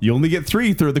 You only get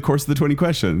 3 through the course of the 20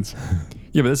 questions.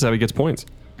 Yeah, but this is how he gets points.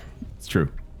 It's true.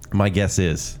 My guess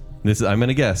is I'm going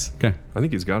to guess. Okay. I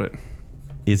think he's got it.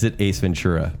 Is it Ace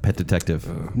Ventura, Pet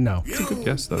Detective? No. It's a good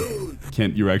guess, though.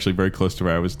 Kent, you were actually very close to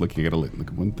where I was looking at look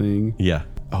at one thing. Yeah.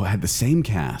 Oh, it had the same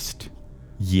cast.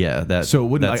 Yeah. That. So it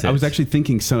wouldn't that's I was it. actually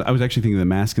thinking The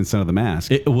Mask and Son of the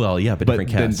Mask. Well, yeah, but different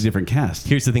then casts. different cast.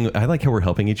 Here's the thing. I like how we're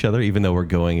helping each other, even though we're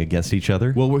going against each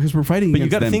other. Well, because we're fighting but you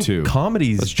against got to them think too.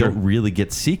 comedies That's true. don't really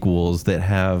get sequels that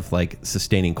have like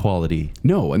sustaining quality.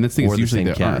 No, and that's the thing. Or It's the usually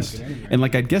same there aren't. cast. And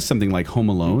like I'd guess something like Home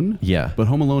Alone. Yeah. But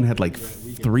Home Alone had like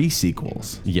 3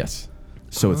 sequels. Yes.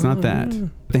 So it's not that.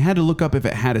 They had to look up if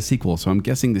it had a sequel. So I'm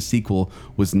guessing the sequel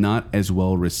was not as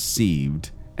well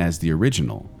received as the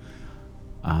original.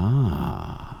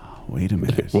 Ah, wait a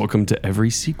minute. Welcome to every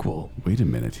sequel. Wait a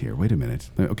minute here. Wait a minute.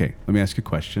 Okay, let me ask you a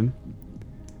question.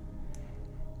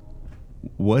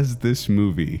 Was this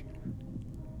movie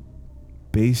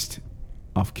based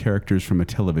off characters from a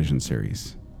television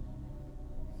series?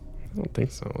 I don't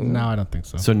think so. No, I don't think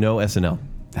so. So no SNL.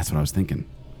 That's what I was thinking.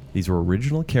 These were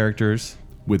original characters.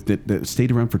 With that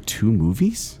stayed around for 2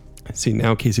 movies? See,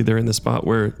 now, Casey, they're in the spot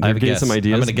where I they're have a getting guess. some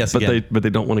ideas, I'm gonna guess but again. they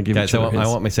don't want to give Guys, each I other want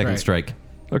hints. my second Right. strike.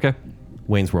 Okay.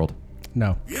 Wayne's World.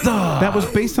 No. That was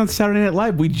based on Saturday Night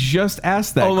Live. We just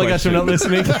asked that Oh my gosh, question. I'm not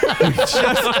listening. We just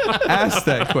asked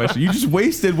that question. You just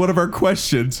wasted one of our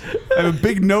questions. I have a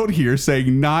big note here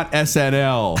saying not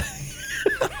SNL.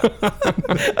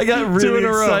 I got really in a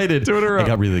row. excited. 2 in a row. I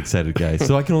got really excited, guys.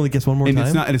 So I can only guess one more And time.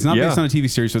 it's not Yeah. based on a TV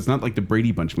series, so it's not like the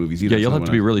Brady Bunch movies either. Yeah, you'll So have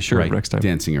to be really sure Right. next time.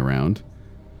 dancing around.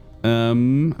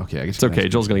 Okay, I guess It's okay.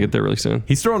 Joel's going to get there really soon.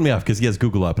 He's throwing me off because he has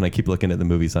Google up, and I keep looking at the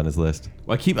movies on his list.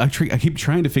 Well, I keep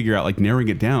trying to figure out like narrowing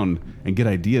it down and get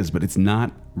ideas, but it's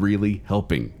not really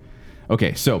helping.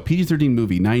 Okay, so PG-13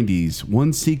 movie, 90s,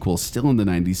 1 sequel, still in the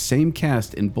 90s, same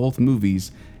cast in both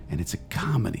movies, and it's a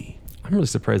comedy. I'm really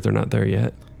surprised they're not there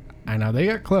yet. I know. They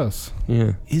got close.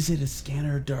 Yeah. Is it a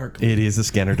Scanner Dark? It is a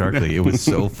Scanner Darkly. It was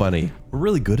so funny. We're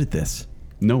really good at this.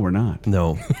 No, we're not.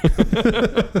 No.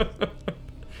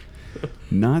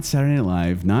 Not Saturday Night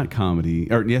Live, not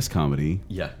comedy, or yes, comedy.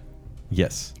 Yeah.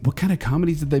 Yes. What kind of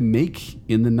comedies did they make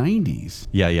in the 90s?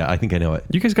 Yeah. I think I know it.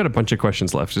 You guys got a bunch of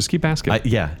questions left. Just keep asking. I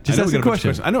Just know ask we a got a bunch of question.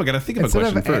 questions. I know, I got to think of a Instead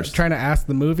question of first. trying to ask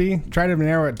the movie, try to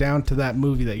narrow it down to that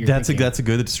movie that you're That's thinking. a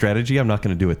good strategy. I'm not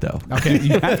going to do it though. Okay.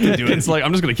 You have to do it. it's like,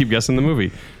 I'm just going to keep guessing the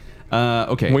movie.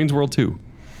 Okay. Wayne's World 2.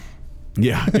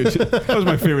 Yeah, that was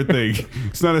my favorite thing.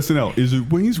 It's not SNL. Is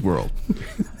it Wayne's World?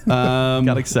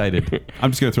 Got excited.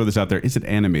 I'm just going to throw this out there. Is it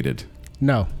animated?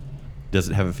 No. Does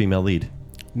it have a female lead?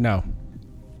 No.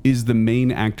 Is the main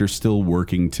actor still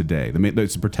working today?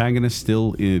 Is the protagonist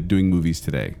still doing movies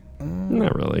today?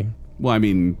 Not really. Well, I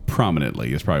mean,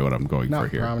 prominently is probably what I'm going Not for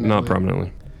here. prominently. Not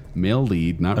prominently. Male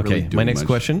lead, not really Okay. doing My next much.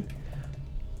 question.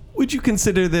 Would you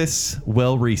consider this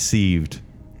well received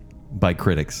by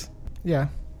critics? Yeah.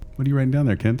 What are you writing down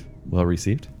there, Kent? Well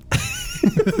received?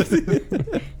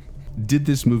 Did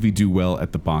this movie do well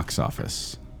at the box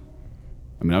office?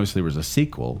 I mean, obviously there was a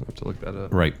sequel. I have to look that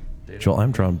up. Right. Joel,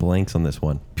 I'm drawing blanks on this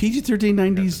one. PG-13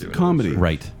 90s comedy.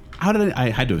 Right. How did I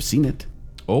had to have seen it.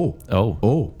 Oh. Oh.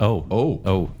 Oh. Oh. Oh.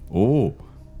 Oh. Oh.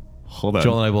 Hold on.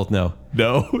 Joel and I both know.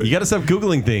 No. You got to stop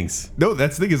Googling things. No,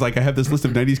 that's the thing is like I have this list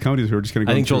of 90s comedies we're just going to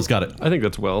go I think through. Joel's got it. I think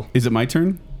that's well. Is it my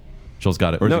turn? Joel's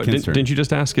got it. Or is No, it Kent's turn? didn't you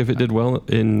just ask if it did well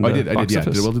in Oh, the I did. box Yeah,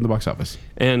 office? did well in the box office.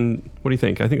 And what do you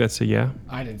think? I think that's a yeah.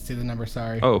 I didn't see the number.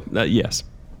 Sorry. Oh, yes.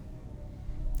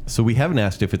 So we haven't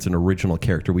asked if it's an original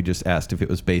character. We just asked if it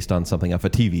was based on something off a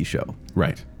TV show.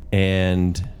 Right.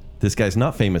 And this guy's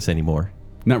not famous anymore.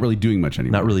 Not really doing much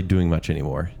anymore. Not really doing much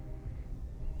anymore.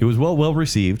 It was well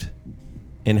received.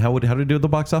 And how did it do at the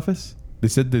box office? They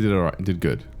said they did all right, did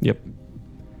good. Yep.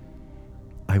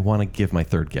 I want to give my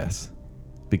third guess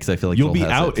because I feel like You'll Joel be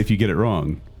has out it. if you get it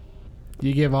wrong.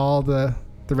 You give all the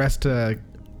rest to.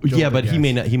 Joel Yeah, to but guess.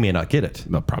 he may not get it.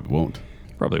 No, probably won't.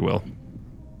 Probably will.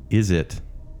 Is it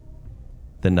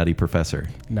the Nutty Professor?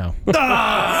 No.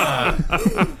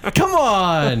 Come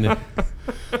on.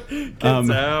 It's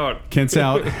out. Kent's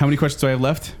out. How many questions do I have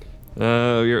left?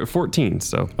 You're at 14,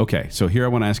 so Okay, so here I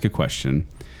want to ask a question.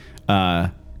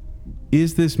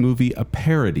 Is this movie a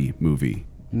parody movie?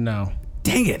 No.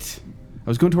 Dang it! I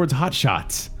was going towards Hot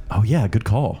Shots Oh yeah, good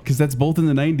call. because that's both in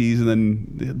the 90s and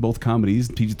then both comedies,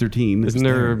 PG-13. isn't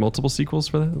there multiple sequels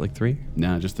for that? Like 3?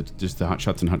 No, just the Hot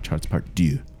Shots and Hot Shots Part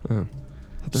 2. There's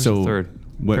So, a third.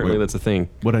 what- Apparently what- that's a thing.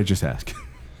 What did I just ask?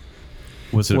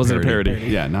 Was it Was it a parody?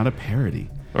 Yeah, not a parody.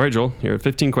 All right, Joel, you're at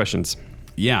 15 questions.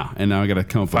 Yeah, and now I got to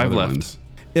come up with 5 other left. ones.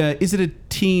 Is it a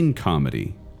teen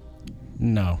comedy?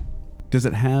 No. Does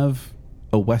it have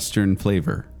a Western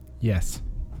flavor? Yes.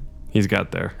 He's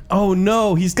got there. Oh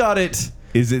no, he's got it.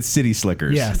 Is it City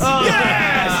Slickers? Yes.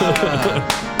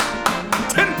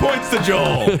 10 points to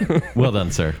Joel. Well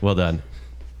done, sir. Well done.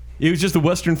 It was just the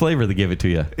Western flavor that gave it to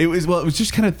you. It was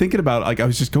just kind of thinking about, like, I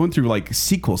was just going through like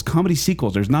sequels, comedy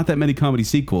sequels. There's not that many comedy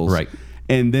sequels. Right.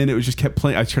 And then it was just kept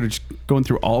playing. I started just going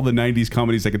through all the 90s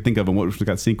comedies I could think of and what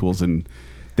got sequels. And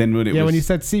then when it was. When you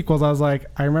said sequels, I was like,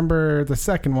 I remember the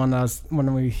second one.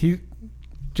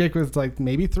 Jake was like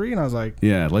maybe 3, and I was like,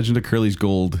 Yeah, Legend of Curly's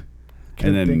Gold.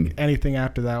 couldn't And then. think anything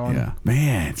after that one. Yeah.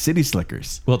 Man, City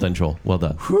Slickers. Well done, Joel. Well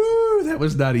done. Whew, that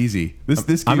was not easy.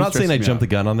 This I'm game not saying I stressed me jumped the out.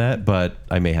 gun on that, but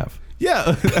I may have.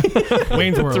 Yeah.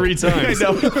 Wayne's World. 3 I times.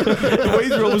 know. The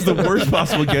Wayne's World was the worst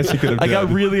possible guess you could have done. I got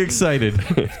really excited.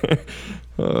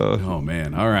 Oh,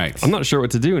 man. All right. I'm not sure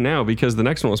what to do now because the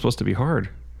next one was supposed to be hard.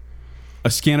 A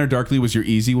Scanner Darkly was your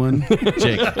easy one?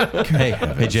 Jake.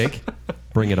 Hey, Jake.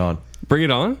 Bring it on. Bring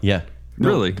it on? Yeah.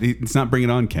 Really? No, it's not Bring It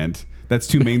On, Kent. That's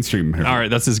too mainstream. All right,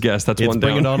 that's his guess. That's It's one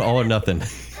bring down. it on all or nothing.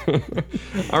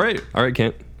 All right,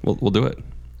 Kent. We'll do it.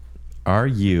 Are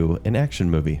you an action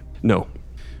movie? No,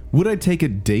 Would I take a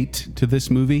date to this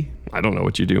movie? I don't know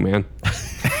what you do, man.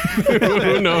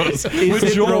 Who knows?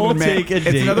 Would Joel take a It's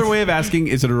date? another way of asking,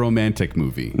 is it a romantic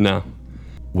movie? No,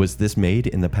 Was this made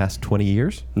in the past 20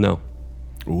 years? no,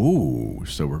 Ooh,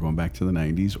 so we're going back to the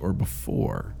 90s or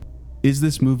before. Is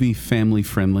this movie family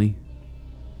friendly?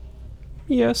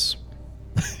 yes.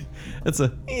 That's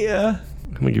a yeah.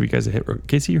 I'm gonna give you guys a hint.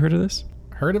 Casey, you heard of this?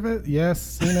 Heard of it? Yes.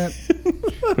 Seen it?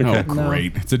 Oh,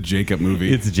 great. It's a Jacob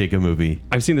movie. It's a Jacob movie.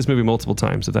 I've seen this movie multiple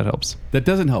times. If that helps, That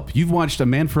doesn't help. You've watched A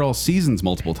Man for All Seasons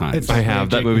multiple times. It's- I have.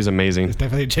 That Jacob. movie's amazing. It's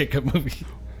definitely a Jacob movie.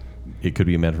 It could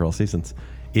be a Man for All Seasons.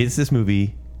 Is this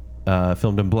movie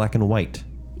filmed in black and white?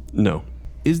 No,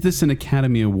 Is this an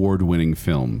Academy Award winning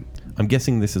film? I'm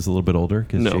guessing this is a little bit older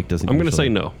because no. Jake doesn't. I'm gonna usually- say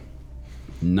no.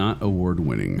 Not award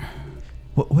winning.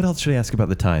 What else should I ask about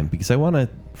the time? Because I want to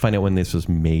find out when this was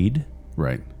made.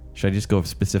 Right. Should I just go with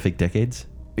specific decades?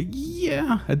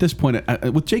 Yeah. At this point,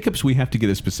 with Jacobs, we have to get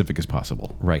as specific as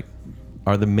possible. Right.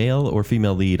 Are the male or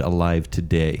female lead alive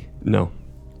today? No.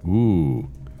 Ooh.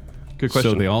 Good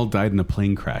question. So they all died in a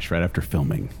plane crash right after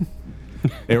filming.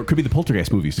 It could be the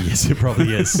Poltergeist movies. Yes, it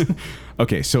probably is.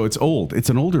 Okay, so it's old. It's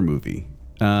an older movie.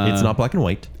 It's not black and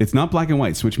white. It's not black and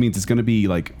white, so which means it's going to be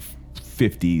like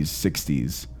 50s,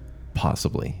 60s,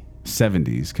 Possibly.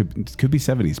 70s. Could be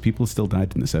 70s. People still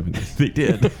died in the 70s. They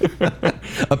did.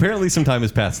 Apparently some time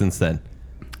has passed since then.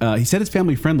 He said it's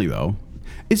family friendly, though.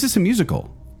 Is this a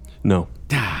musical? No.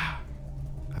 I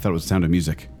thought it was Sound of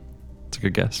Music It's a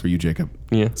good guess. for you, Jacob.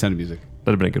 Yeah, Sound of Music.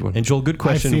 that'd have been a good one. And Joel, good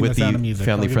question seen with The Sound the of Music.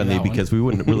 family I'll give you friendly that one. because we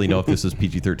wouldn't really know if this was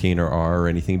PG-13 or R or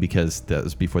anything because that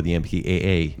was before the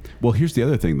MPAA. Well, here's the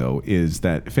other thing, though, is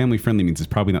that family friendly means it's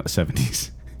probably not the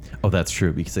 70s. Oh, that's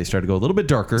true because they started to go a little bit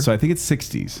darker. So I think it's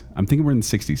 60s. I'm thinking we're in the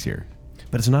 60s here.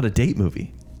 But it's not a date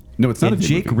movie. No, it's not And a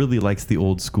Jake movie. really likes the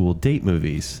old school date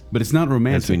movies. But it's not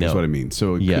romantic, we know. is what I mean.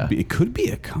 So Yeah. it could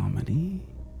be a comedy.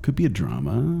 Could be a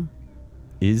drama.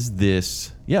 Is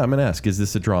this... Yeah, I'm going to ask. Is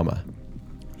this a drama?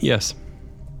 Yes,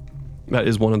 that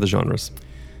is one of the genres.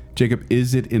 Jacob,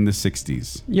 is it in the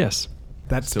 60s? Yes.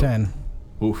 That's So- 10.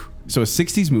 Oof. So a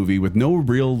 60s movie with no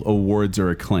real awards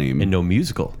or acclaim, And no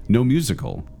musical. no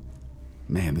musical.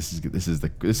 Man, this is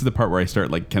the part where I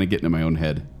start like kind of getting in my own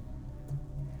head.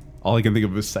 All I can think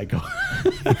of is Psycho.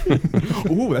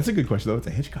 Ooh, that's a good question though. It's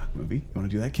a Hitchcock movie. You want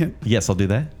to do that, Kent? Yes, I'll do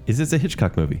that. Is this a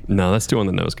Hitchcock movie? No, that's 2 on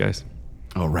the nose, guys.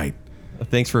 Oh, right.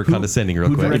 Thanks for condescending real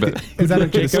Who quick. directed, Is that a who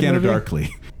directed Jacob Scanner movie?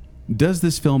 Darkly? Does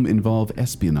this film involve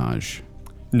espionage?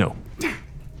 No.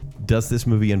 Does this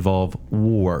movie involve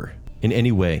war in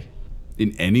any way?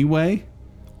 In any way?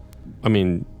 I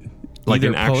mean, like Either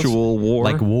an actual war.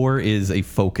 Like war is a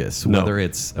focus, No. whether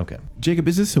it's... Okay. Jacob,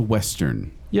 is this a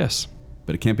Western? Yes.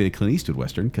 But it can't be a Clint Eastwood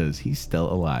Western because he's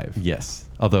still alive. Yes.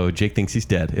 Although Jake thinks he's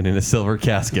dead and in a silver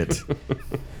casket.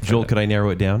 Joel, could I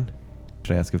narrow it down?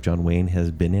 Should I ask if John Wayne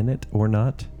has been in it or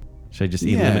not? Should I just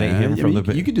eliminate him from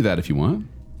the... You could do that if you want.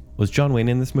 Was John Wayne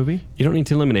in this movie? You don't need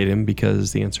to eliminate him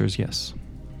because the answer is yes.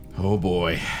 Oh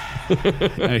boy.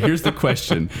 Here's the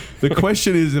question. The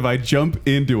question is if I jump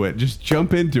into it, just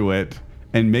jump into it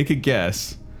and make a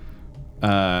guess,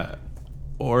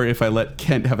 or if I let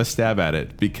Kent have a stab at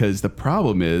it. Because the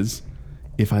problem is,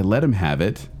 if I let him have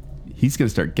it, he's going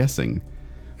to start guessing.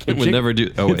 It would never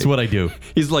do. Oh, It's wait. what I do.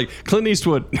 He's like Clint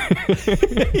Eastwood.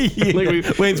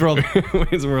 Wayne's World.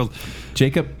 Wayne's World.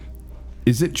 Jacob,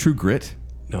 is it True Grit?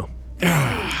 No.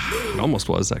 It almost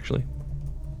was, actually.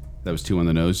 That was 2 on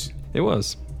the nose. It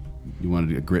was. You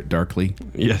wanted to grit darkly?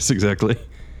 Yes, exactly.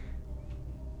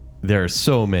 There are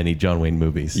so many John Wayne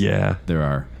movies. Yeah. There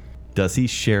are. Does he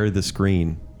share the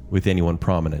screen with anyone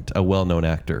prominent, a well-known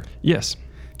actor? Yes.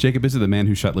 Jacob, is it the man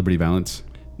who shot Liberty Valance?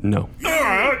 No.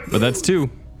 But that's 2.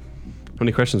 How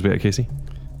many questions we got, Casey?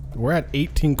 We're at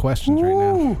 18 questions right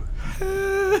now.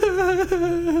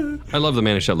 I love The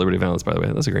Man Who Shot Liberty Valance, by the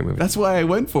way. That's a great movie. That's why I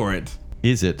went for it.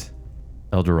 Is it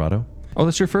El Dorado? Oh,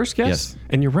 that's your first guess? Yes.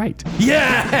 And you're right.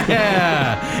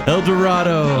 Yeah! El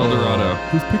Dorado. El Dorado.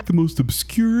 We've picked the most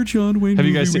obscure John Wayne Have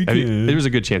movie you guys seen? we can. There's a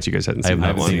good chance you guys hadn't seen have that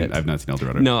not one. seen it. I've not seen El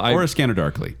Dorado. No, or A Scanner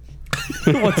Darkly.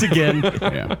 Once again.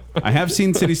 Yeah. I have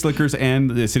seen City Slickers and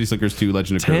the City Slickers 2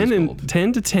 Legend of 10 Curtis and Gold.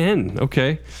 10 to 10.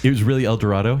 Okay. It was really El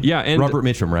Dorado? Yeah, and Robert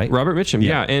Mitchum, right? Robert Mitchum,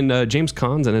 Yeah. yeah. And James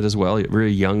Caan's in it as well.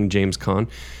 Very young James Caan.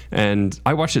 And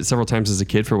I watched it several times as a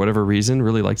kid for whatever reason.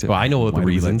 Really liked it. Well, I know what Why the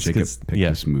did we let reasons. Jacob 'cause- pick yeah.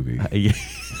 this movie? Yeah.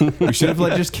 We should have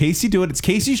let just Casey do it. It's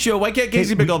Casey's show. Why can't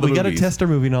Casey pick all the we got to movies? test our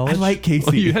movie knowledge. I like Casey.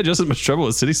 Well, you had just as much trouble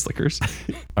with City Slickers.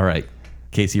 All right.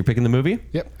 Casey, you're picking the movie?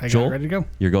 Yep, I got Joel, it ready to go.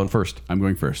 You're going first. I'm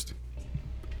going first.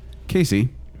 Casey.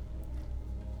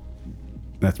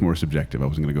 That's more subjective. I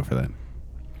wasn't going to go for that.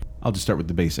 I'll just start with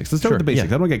the basics. Let's start Sure, with the basics.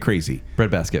 yeah. I don't get crazy.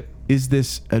 Breadbasket. Is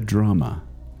this a drama?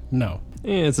 No.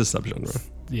 It's a subgenre.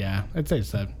 Yeah, I'd say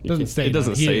so. Doesn't say It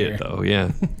doesn't on say here. it though.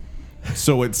 Yeah.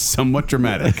 So it's somewhat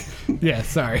dramatic. Yeah,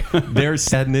 sorry. There's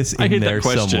sadness I in hate there that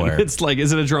question. somewhere. It's like,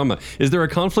 is it a drama? Is there a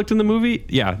conflict in the movie?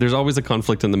 Yeah, there's always a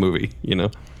conflict in the movie. You know.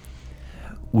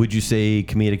 Would you say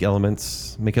comedic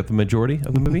elements make up the majority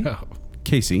of the movie? No.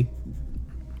 Casey,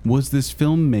 was this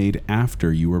film made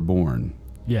after you were born?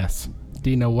 Yes. Do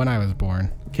you know when I was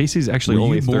born? Casey's actually Were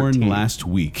only you born 13. last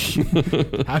week?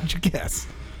 How'd you guess?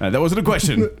 That wasn't a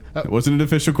question. It wasn't an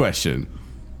official question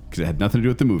because it had nothing to do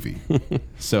with the movie.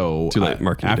 So Too late,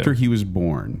 marking it after down. he was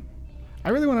born, I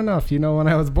really want to know if you know when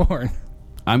I was born.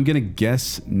 I'm gonna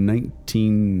guess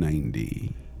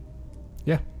 1990.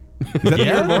 Yeah. Is that the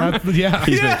year you were born? Yeah.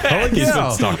 He's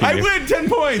been stalking I you. win 10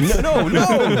 points. No.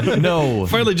 No.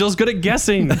 Finally, Jill's good at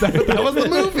guessing. That was the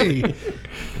movie.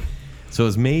 So it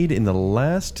was made in the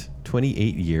last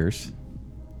 28 years,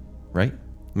 right?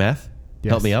 Math?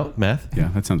 Yes. Help me out, math. Yeah,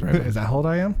 that sounds right. Is that how old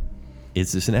I am?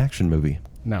 Is this an action movie?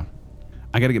 No.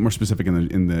 I got to get more specific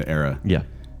in the era. Yeah.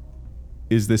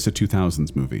 Is this a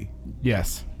 2000s movie?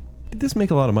 Yes. Did this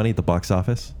make a lot of money at the box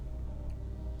office?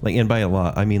 Like, and by a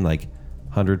lot, I mean like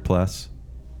 100 plus.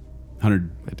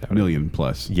 100 doubt million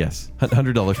plus. Yes,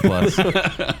 $100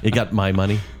 plus. It got my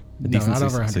money. A No, decent not over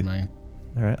success. 100 million.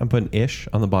 All right, I'm putting ish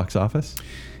on the box office.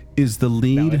 Is the No,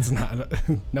 lead? it's not.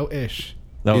 No ish.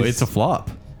 No, It's- it's a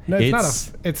flop. No,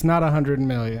 it's not 100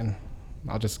 million.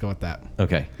 I'll just go with that.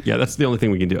 Okay. Yeah, that's the only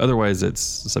thing we can do. Otherwise, it's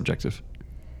subjective.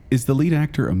 Is the lead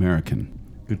actor American?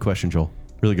 Good question, Joel.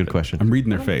 Really good question. I'm reading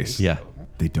their face. Yeah,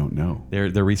 They don't know.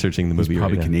 they're researching the movie.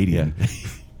 probably right now. Canadian. Yeah.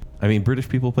 I mean, British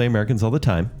people play Americans all the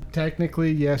time.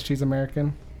 Technically, yes, she's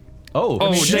American. Oh,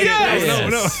 Oh, shit.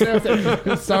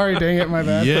 no. Sorry, dang it, my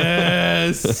bad.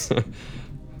 Yes.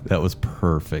 That was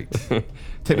perfect.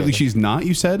 Technically, she's not.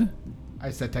 You said. I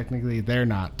said technically they're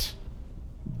not.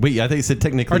 Wait, I think you said Or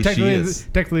technically she is.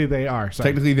 technically they are. Sorry.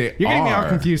 Technically, they You're getting me all are.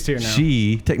 confused here now.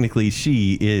 Technically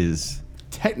she is.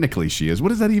 Technically, she is. What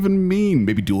does that even mean?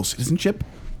 Maybe dual citizenship?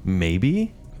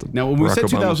 Maybe. Now, when we Barack say Obama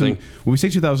 2000, thing. when we say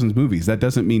 2000s movies, that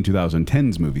doesn't mean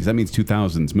 2010s movies. That means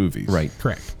 2000s movies. Right.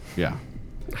 Correct. Yeah.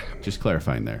 Just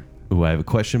clarifying there. Ooh, I have a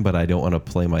question, but I don't want to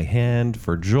play my hand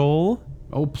for Joel.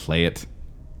 Oh, play it.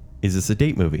 Is this a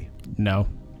date movie? No.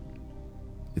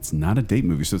 It's not a date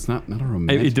movie, so it's not a It,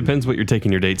 romantic. depends what you're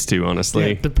taking your dates to,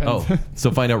 honestly. It depends. Oh,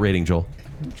 so find out rating, Joel.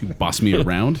 You boss me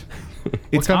around.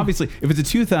 It's kind- obviously if it's a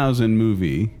 2000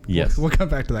 movie. Yes. We'll come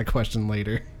back to that question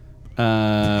later. Uh,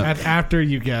 After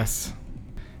you guess.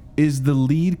 is the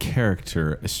lead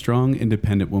character a strong,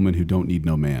 independent woman who don't need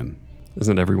no man?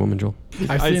 Isn't it every woman, Joel?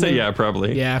 I've I'd seen say it. yeah,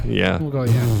 probably. Yeah. Yeah. We'll go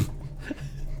yeah.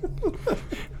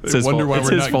 It's his wonder fault. why It's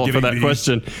we're his not fault for getting that these.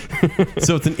 question.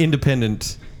 So it's an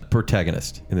independent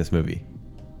protagonist in this movie.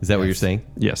 Is that what you're saying?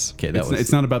 Yes. Okay, that was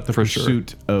It's not about the for sure.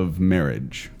 pursuit of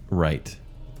marriage. right.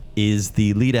 Is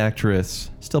the lead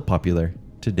actress still popular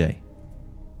today?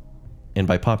 And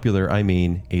by popular, I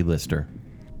mean A-lister.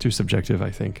 Too subjective,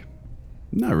 I think.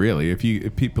 Not really. If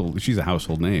she's a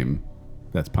household name,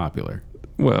 that's popular.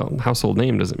 Well, household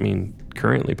name doesn't mean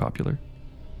currently popular.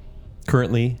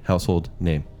 Currently, household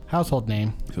name. Household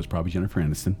name. So it's probably Jennifer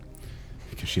Aniston,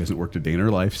 because she hasn't worked a day in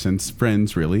her life since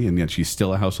Friends, really, and yet she's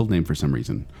still a household name for some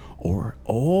reason. Or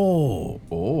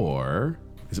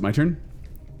is it my turn?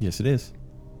 Yes, it is.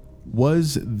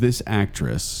 Was this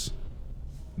actress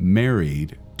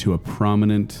married to a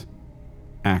prominent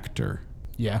actor?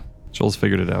 Yeah. Joel's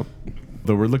figured it out.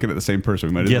 Though we're looking at the same person.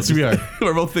 We might as Yes, well we just- are.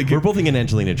 We're both thinking. We're both thinking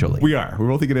Angelina Jolie. We are. We're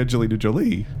both thinking Angelina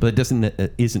Jolie. But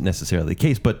it isn't necessarily the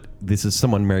case. But this is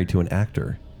someone married to an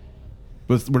actor.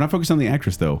 But we're not focused on the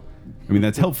actress, though. I mean,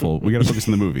 that's helpful. We got to focus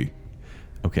on the movie.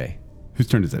 Okay. Whose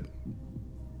turn is it?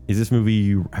 Is this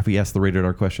movie, have we asked the rated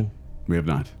R question? We have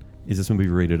not. Is this movie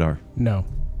rated R? No.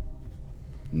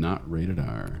 Not rated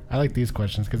R. I like these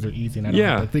questions because they're easy and I don't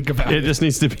have Yeah. to think about It it. just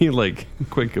needs to be like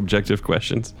quick, objective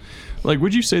questions. Like,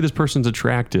 would you say this person's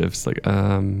attractive? It's like,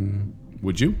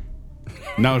 Would you?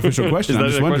 Not an official question. Is I'm that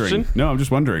just a wondering. question? No, I'm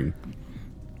just wondering.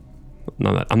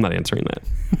 no, I'm not answering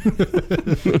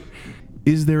that.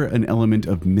 Is there an element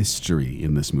of mystery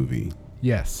in this movie?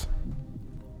 Yes.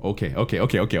 Okay. Oh,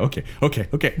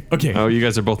 you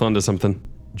guys are both onto something.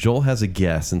 Joel has a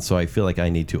guess, and so I feel like I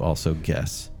need to also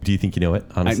guess. Do you think you know it,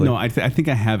 honestly? I think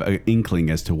I have an inkling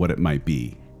as to what it might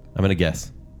be. I'm going to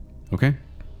guess. Okay.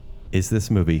 Is this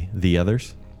movie The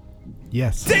Others?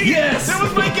 Yes. Yes! That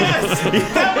was my guess!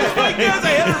 That was my guess! I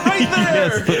had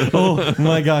it right there! Oh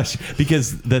my gosh.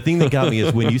 Because the thing that got me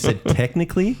is when you said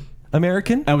technically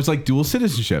American, I was like, dual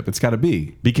citizenship. It's got to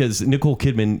be. because Nicole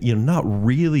Kidman, not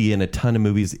really in a ton of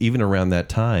movies, even around that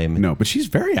time. No, but she's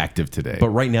very active today. But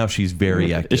right now she's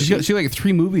very active. She got like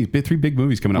three big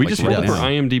movies coming out. We like just right rolled her now.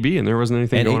 IMDb and there wasn't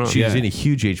anything And going on. she's Yeah. in a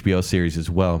huge HBO series as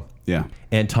well. Yeah.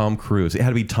 And Tom Cruise. It had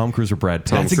to be Tom Cruise or Brad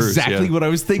Pitt. That's Cruise, exactly yeah. what I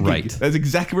was thinking. Right. That's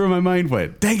exactly where my mind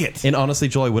went. Dang it. And honestly,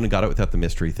 Joel, I wouldn't have got it without the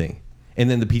mystery thing. And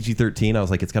then the PG-13, I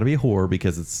was like, it's got to be a horror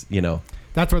because it's,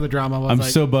 That's where the drama was. I'm like,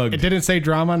 so bugged. It didn't say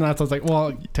drama, and that's why I was like,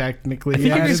 well, technically, I think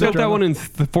yeah, you it guys is a got that drama. one in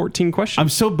the 14 questions. I'm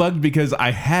so bugged because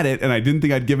I had it and I didn't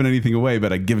think I'd given anything away,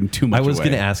 but I'd given too much I was away.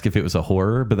 going to ask if it was a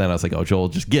horror, but then I was like, oh, Joel,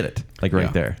 just get it. Like right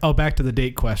Yeah. there. Oh, back to the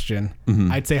date question.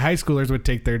 I'd say high schoolers would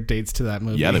take their dates to that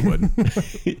movie. Yeah, they would.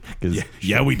 'Cause-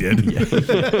 Yeah, we did.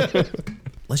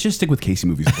 Let's just stick with Casey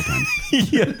movies all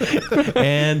the time.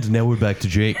 And now we're back to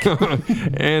Jake.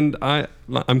 and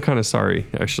I'm kind of sorry,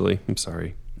 actually. I'm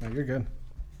sorry. No, you're good.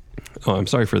 Oh, I'm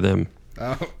sorry for them.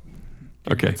 Oh,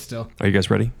 Okay. good still. Are you guys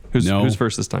ready? Who's No.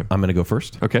 first this time? I'm going to go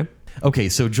first. Okay. Okay,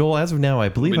 so Joel, as of now, I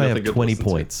believe Probably I nothing have good 20 to listen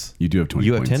to. points. You do have 20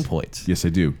 You points. have 10 points. Yes, I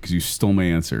do, because you stole my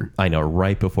answer. I know,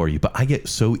 right before you. But I get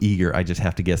so eager, I just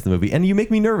have to guess the movie. And you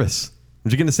make me nervous. I'm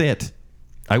just going to say it.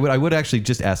 I would actually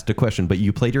just ask a question, but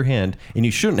you played your hand, and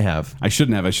you shouldn't have. I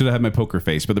shouldn't have. I should have had my poker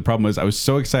face, but the problem was I was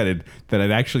so excited that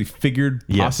I'd actually figured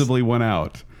Yes. possibly one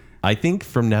out. I think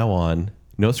from now on,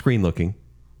 no screen looking.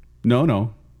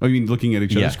 No. Oh, you mean looking at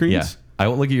each other's screens? Yeah. I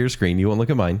won't look at your screen. You won't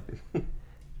look at mine.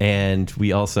 And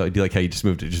we also do like how you just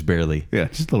moved it just barely. Yeah,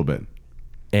 just a little bit.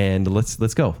 And let's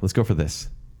go. Let's go for this.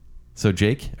 So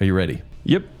Jake, are you ready?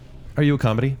 Yep. Are you a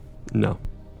comedy? No.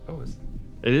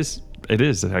 It is. It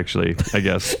is actually, I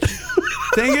guess.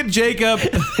 Dang it, Jacob.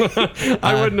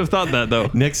 I wouldn't have thought that though.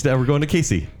 Next, we're going to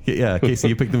Casey. Yeah, Casey,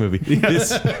 you pick the movie.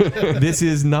 This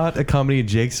is not a comedy in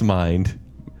Jake's mind,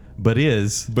 but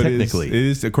is But technically. it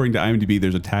is, according to IMDb,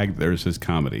 there's a tag there that says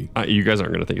comedy. You guys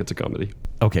aren't going to think it's a comedy.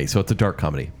 Okay, so it's a dark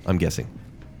comedy, I'm guessing.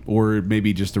 Or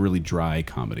maybe just a really dry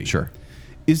comedy. Sure.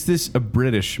 Is this a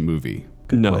British movie?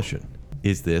 No. Question.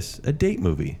 Is this a date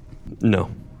movie? No.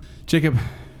 Jacob,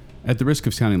 at the risk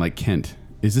of sounding like Kent,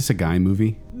 is this a guy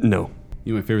movie? No.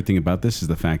 You know, my favorite thing about this is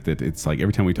the fact that it's like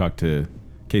every time we talk to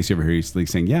Casey over here, he's like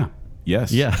saying, yeah,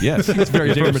 yes, Yeah. yes. It's very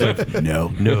affirmative. No.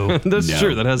 No. That's No.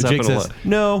 true. That has Jake happened a says, lot.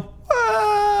 no.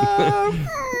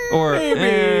 Or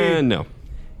maybe. no.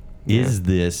 Is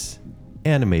this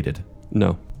animated?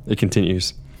 No. It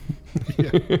continues.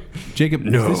 Jacob,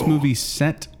 No. is this movie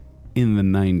set in the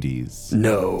 90s?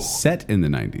 No. Set in the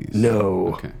 90s? No.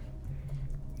 Okay.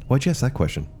 Why'd you ask that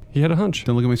question? He had a hunch.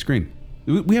 Don't look at my screen.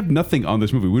 We have nothing on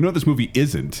this movie. We know what this movie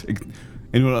isn't.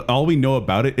 And all we know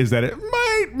about it is that it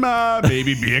might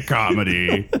maybe be a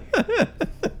comedy.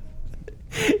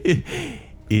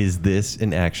 Is this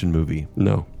an action movie?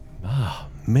 No.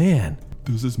 Man.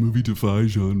 Does this movie defy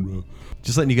genre?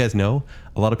 Just letting you guys know,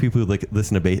 a lot of people who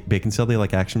listen to Bacon Cell, they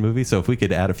like action movies. So if we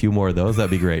could add a few more of those,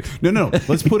 that'd be great. No.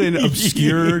 Let's put in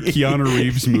obscure Keanu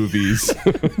Reeves movies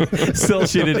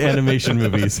Cell-shaded animation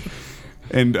movies.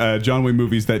 and John Wayne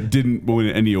movies that didn't win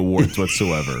any awards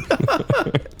whatsoever.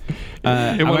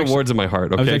 It won awards in my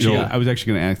heart. Okay, Joel. I was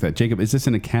actually going to ask that. Jacob, is this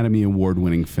an Academy Award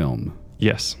winning film?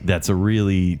 Yes. That's a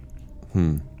really.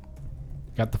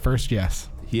 Got the first yes.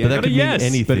 He But that could mean yes.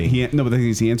 but anything. but the thing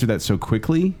is, he answered that so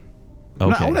quickly.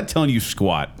 Okay. I'm not telling you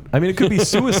squat. I mean, it could be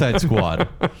Suicide Squad.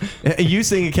 You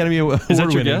saying Academy Award Is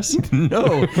that your winning? guess?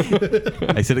 No.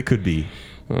 I said it could be.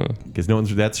 Because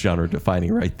that's genre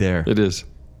defining right there. It is.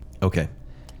 Okay.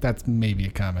 That's maybe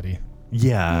a comedy.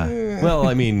 Yeah. Well,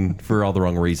 I mean, for all the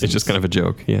wrong reasons. It's just kind of a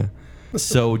joke. Yeah.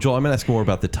 So, Joel, I'm going to ask more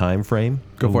about the time frame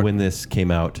of for it. when this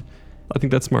came out. I think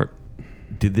that's smart.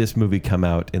 Did this movie come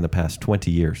out in the past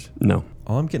 20 years? No.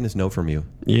 All I'm getting is no from you.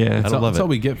 Yeah. I don't love That's it. all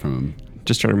we get from him.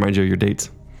 Just trying to remind you of your dates.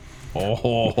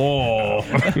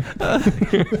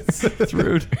 It's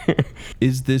rude.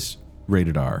 Is this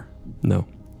rated R? No.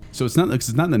 So it's not in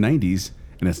the 90s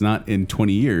and it's not in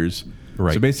 20 years.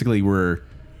 Right. So basically we're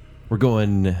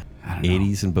going don't know.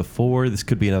 80s and before. This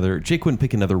could be another. Jake wouldn't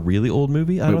pick another really old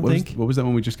movie, I don't think. What was that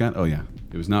one we just got? Oh yeah.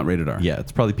 It was not rated R. Yeah,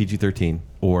 it's probably PG-13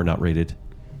 or not rated.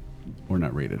 Or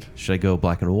not rated. Should I go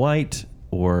black and white?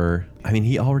 Or, I mean,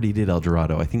 he already did El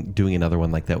Dorado. I think doing another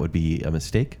one like that would be a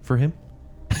mistake for him.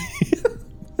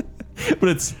 But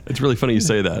it's It's really funny you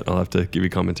say that. I'll have to give you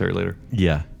commentary later.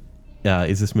 yeah.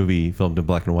 Is this movie filmed in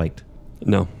black and white?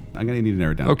 No. I'm going to need to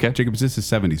narrow it down. Okay. Jacob, is this a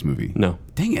 70s movie? No.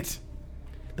 Dang it.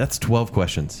 That's 12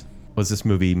 questions. Was this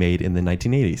movie made in the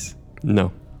 1980s?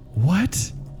 No.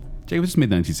 What? Jacob, this is mid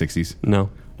 1960s. No.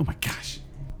 Oh my gosh.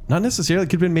 Not necessarily. It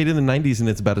could have been made in the 90s and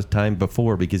it's about a time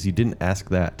before because you didn't ask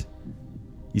that.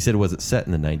 You said it wasn't set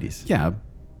in the 90s. Yeah.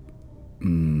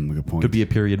 Good point. Could be a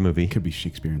period movie. Could be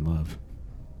Shakespeare in Love.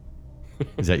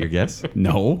 Is that your guess?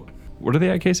 No. What are they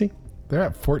at, Casey? They're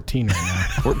at 14 right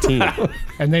now. 14.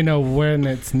 And they know when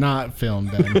it's not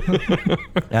filmed in.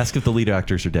 Ask if the lead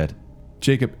actors are dead.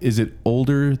 Jacob, is it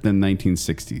older than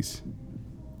 1960s?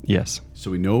 Yes.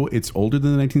 So we know it's older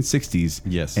than the 1960s.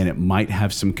 Yes. And it might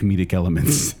have some comedic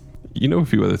elements. You know a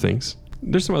few other things.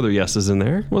 There's some other yeses in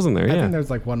there. Wasn't there? I Yeah. think there's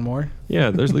like one more.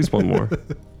 Yeah, there's at least one more.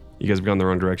 You guys have gone the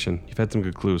wrong direction. You've had some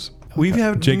good clues. We've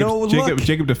had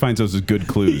Jacob defines those as good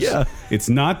clues. Yeah. It's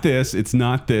not this, it's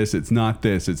not this, it's not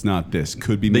this, it's not this.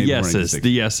 Could be The made more yeses. 1960s.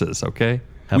 The yeses, okay?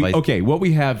 Have Okay, what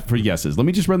we have for yeses, let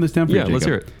me just run this down for you, Yeah, let's Jacob,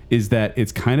 hear it. is that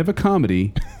it's kind of a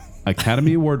comedy,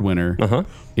 Academy Award winner Uh-huh.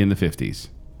 in the 50s.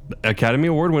 Academy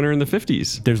Award winner in the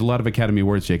 50s. There's a lot of Academy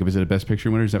Awards, Jacob. Is it a Best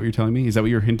Picture winner? Is that what you're telling me? Is that what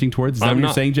you're hinting towards? Is that what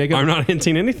you're saying, Jacob? I'm not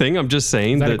hinting anything. I'm just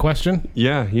saying Is that that. a question?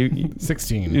 Yeah, you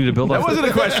 16. need to build That off. wasn't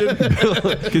a question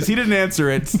because he didn't answer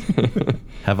it.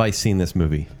 Have I seen this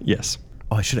movie? Yes.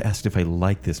 Oh, I should have asked if I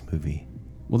like this movie.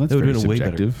 Well, that's That would've very been way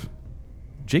better. subjective.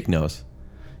 Jake knows.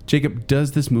 Jacob,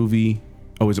 does this movie...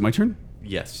 Oh, is it my turn?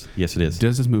 Yes. Yes, it is.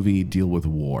 Does this movie deal with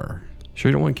war? Sure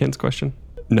you don't want Ken's question?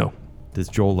 No. Does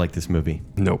Joel like this movie?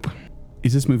 Nope.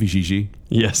 Is this movie Gigi?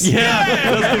 Yes. Yeah,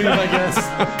 that was gonna be my guess.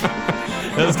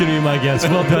 That was gonna be my guess.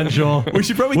 Well done, Joel. We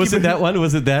should probably Was keep it it- that one?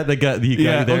 Was it that got you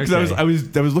got you there? because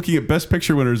Okay. I was looking at Best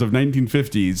Picture winners of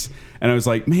 1950s, and I was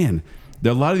like, man,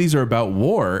 a lot of these are about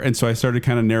war, and so I started to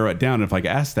kind of narrow it down. If I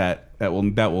ask that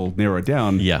will narrow it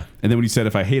down. Yeah. And then when you said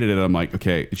if I hated it, I'm like,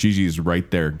 okay, Gigi is right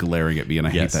there glaring at me, and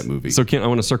I Yes. hate that movie. So Ken, I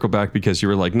want to circle back because you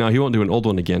were like, no, he won't do an old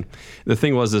one again. The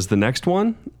thing is the next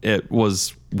one, it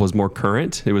was more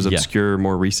current. It was Yeah. obscure,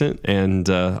 more recent, and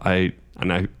I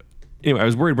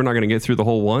was worried we're not going to get through the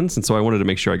whole ones, and so I wanted to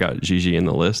make sure I got Gigi in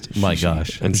the list. My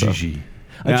gosh. And so- Gigi.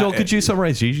 Now, Joel, could you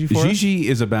summarize Gigi for us? Gigi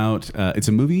is about it's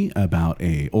a movie about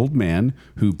a old man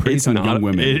who preys It's on not. young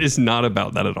women. It is not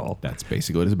about that at all. That's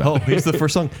basically what it's Oh, about. here's the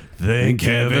first song. Thank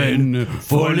heaven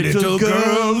for little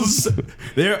girls.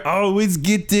 They're always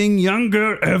getting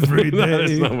younger every That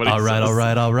is day. not what he All right, says. all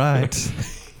right, all right.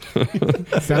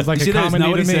 Sounds like See, a that is comedy not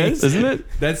what to he me. says? Isn't it?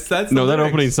 That's No, the that lyrics.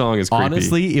 opening song is creepy.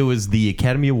 Honestly, it was the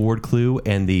Academy Award clue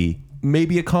and the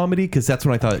maybe a comedy because that's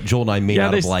when I thought Joel and I may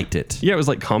not have liked it. Yeah, it was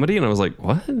like comedy, and I was like,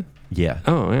 what? Yeah.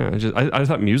 Oh yeah, I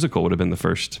thought musical would have been the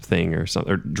first thing or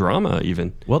something, or drama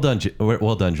even. Well done,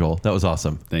 well done, Joel. That was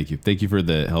awesome. Thank you for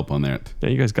the help on that. Yeah,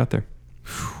 you guys got there.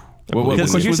 What Because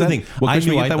question here's was the that? thing. What I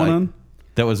question knew we get that one on?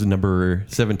 That was number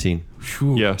 17.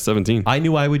 Yeah, 17. I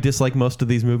knew I would dislike most of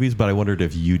these movies, but I wondered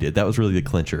if you did. That was really the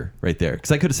clincher right there.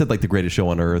 Because I could have said like The Greatest Show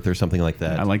on Earth or something like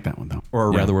that. I like that one though. or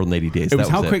Around Yeah. the World in 80 Days. It was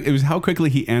That how quick. It was how quickly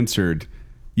he answered.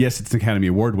 Yes, it's an Academy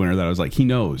Award winner. That I was like, he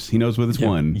knows what it's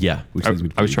won. Yeah. which I leads me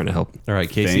to was believe. trying to help. All right,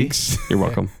 Casey. Thanks. You're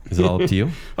welcome. Is it all up to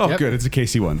you? Oh, Yep. good. It's a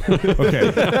Casey one.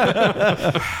 Okay,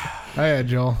 Oh yeah,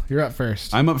 Joel, you're up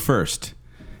first. I'm up first.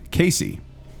 Casey,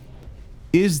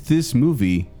 is this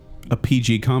movie a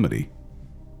PG comedy?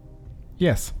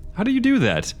 Yes. How do you do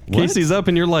that? Casey's up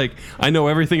and you're like, I know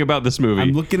everything about this movie.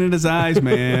 I'm looking at his eyes,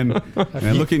 man. And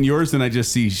I look in yours and I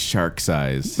just see shark's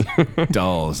eyes,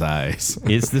 doll's eyes.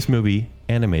 Is this movie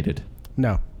animated?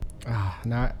 No.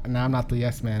 Now I'm not the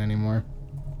yes man anymore.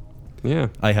 Yeah.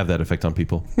 I have that effect on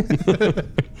people.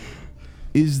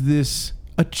 Is this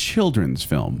a children's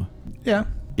film? Yeah.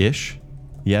 Ish?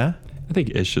 Yeah? I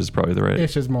think ish is probably the right.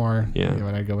 Ish is more Yeah.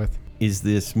 what I go with. Is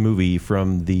this movie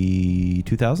from the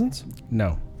 2000s?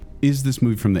 No. Is this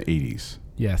movie from the 80s?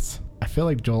 Yes. I feel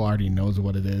like Joel already knows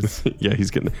what it is. Yeah,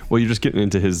 he's getting. Well, you're just getting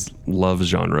into his love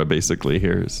genre, basically.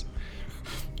 Here's.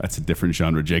 That's a different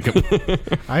genre, Jacob.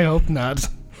 I hope not.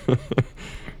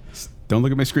 Don't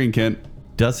look at my screen, Kent.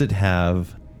 Does it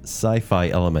have sci-fi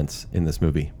elements in this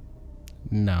movie?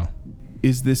 No.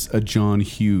 Is this a John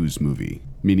Hughes movie?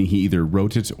 Meaning he either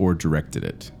wrote it or directed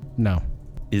it. No.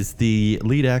 Is the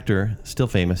lead actor still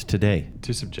famous today?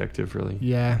 Too subjective, really.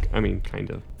 Yeah. I mean, kind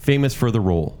of. Famous for the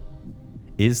role.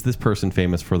 Is this person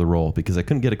famous for the role? Because I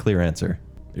couldn't get a clear answer.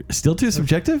 Still too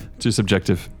subjective? Too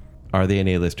subjective. Are they an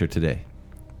A-lister today?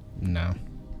 No.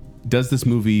 Does this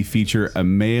movie feature a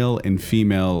male and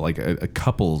female, like a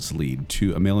couple's lead,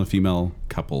 to a male and female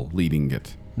couple leading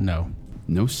it? No.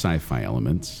 No sci-fi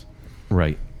elements.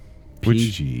 Right.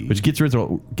 PG. Which gets rid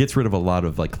of a lot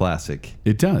of like classic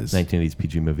It does. 1980s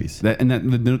PG movies.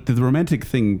 The romantic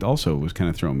thing also was kind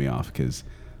of throwing me off because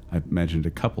I imagined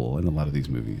a couple in a lot of these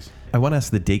movies. I want to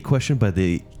ask the date question, but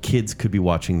the kids could be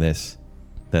watching this.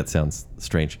 That sounds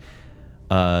strange.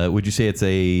 Would you say it's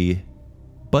a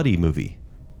buddy movie?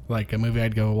 Like a movie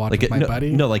I'd go watch Like with my buddy?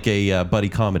 No, like a buddy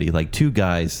comedy. Like two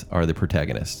guys are the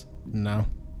protagonists. No.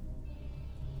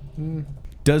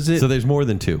 Does it So there's more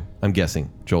than two, I'm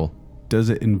guessing, Joel. does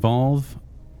it involve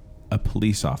a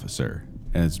police officer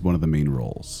as one of the main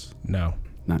roles? No.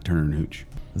 Not Turner and Hooch.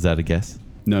 Is that a guess?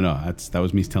 No, that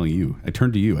was me telling you. I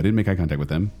turned to you. I didn't make eye contact with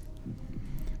them.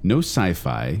 No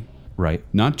sci-fi. Right.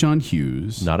 Not John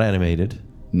Hughes. Not animated.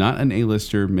 Not an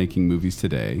A-lister making movies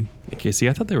today. Okay, see,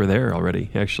 I thought they were there already,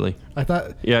 actually. I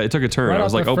thought Yeah, it took a turn. right I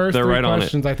was off like, the oh, first they're three right on it.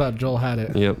 questions, I thought Joel had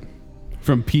it. Yep.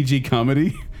 From PG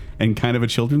comedy and kind of a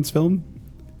children's film.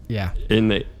 Yeah.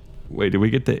 Wait, did we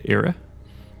get the era?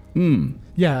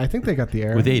 Yeah, I think they got the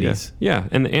era. With 80s. Yeah,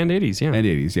 and 80s, yeah. And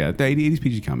 80s, yeah. The 80s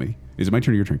PG comedy. Is it my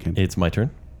turn or your turn, Ken? It's my turn.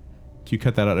 Can you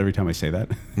cut that out every time I say that?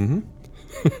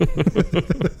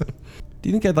 Do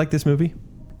you think I'd like this movie?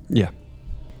 Yeah.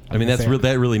 I mean, gonna say-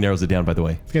 that really narrows it down, by the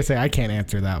way. I was going to say, I can't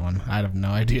answer that one. I have no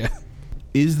idea.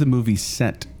 Is the movie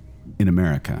set in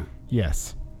America?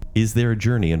 Yes. Is there a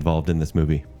journey involved in this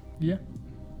movie? Yeah.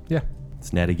 Yeah.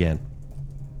 It's Nat again.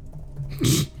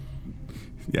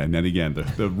 Yeah, and then again,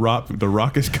 the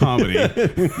raucous comedy.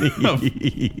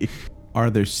 Are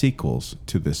there sequels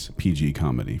to this PG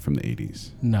comedy from the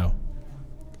 80s? No.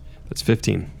 That's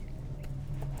 15.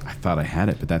 I thought I had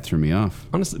it, but that threw me off.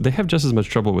 Honestly, they have just as much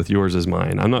trouble with yours as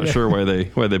mine. I'm not sure why they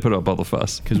put up all the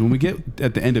fuss. Because when we get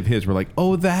at the end of his, we're like,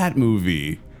 oh, that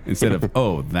movie. Instead of,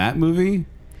 oh, that movie?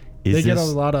 They get a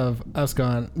lot of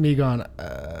me going,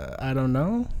 I don't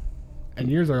know. And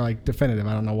yours are like definitive.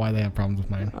 I don't know why they have problems with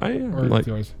mine. Or like, with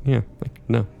yours. Yeah, like,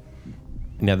 no.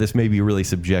 Now, this may be really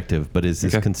subjective, but is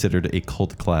this Okay. considered a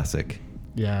cult classic?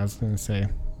 Yeah, I was going to say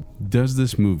Does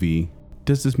this movie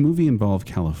involve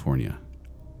California?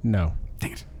 no.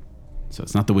 Dang it. So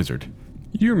it's not The Wizard.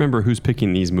 You remember who's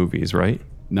picking these movies, right?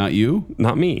 Not you?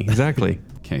 Not me, exactly.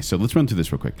 Okay, so let's run through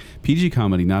this real quick. PG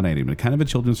comedy, not animated, but kind of a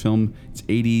children's film. It's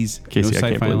 80s. Casey, no I sci-fi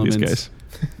can't believe elements. these guys.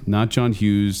 Not John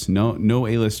Hughes. No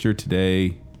A-lister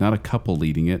today. Not a couple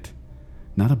leading it.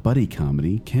 Not a buddy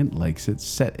comedy. Kent likes it.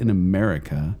 Set in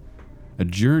America. A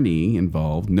journey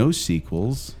involved. No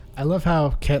sequels. I love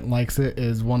how Kent likes it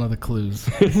is one of the clues.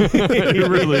 It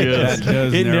really is. That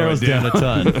does It narrow narrows it down a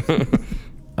ton.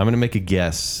 I'm going to make a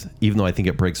guess, even though I think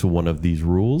it breaks one of these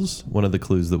rules. One of the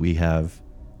clues that we have.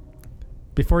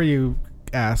 Before you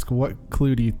ask, what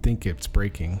clue do you think it's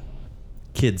breaking?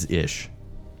 Kids-ish.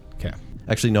 Okay.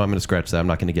 Actually, no, I'm going to scratch that. I'm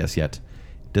not going to guess yet.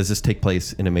 Does this take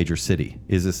place in a major city?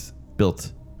 Is this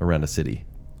built around a city?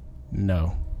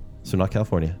 No. So not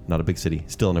California, not a big city,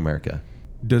 still in America.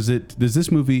 Does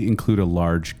this movie include a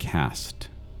large cast?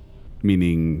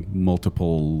 Meaning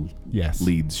multiple Yes.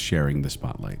 leads sharing the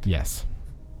spotlight? Yes.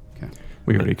 Okay.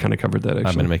 We already kind of covered that, actually.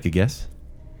 I'm going to make a guess.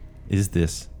 Is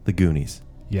this The Goonies?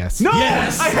 Yes.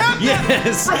 Yes!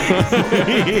 Yes!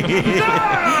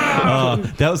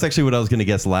 That was actually what I was going to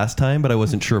guess last time, but I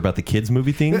wasn't sure about the kids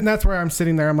movie thing. And that's where I'm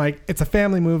sitting there. I'm like, it's a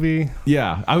family movie.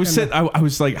 Yeah, I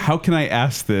was like, how can I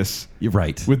ask this You're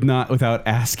right. without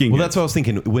asking? Well, it? that's what I was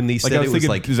thinking when they said I was it was thinking,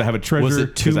 like, does it have a treasure? was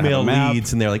it two Does it have a male map?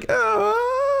 leads? And they're like,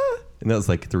 And that was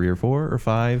like 3 or 4 or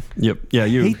 5. Yep. Yeah, I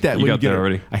you hate that you when got you get there it-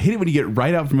 already. I hate it when you get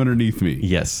right out from underneath me.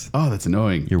 Yes. Oh, that's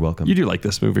annoying. You're welcome. You do like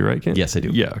this movie, right, Ken? Yes, I do.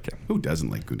 Yeah, okay. Who doesn't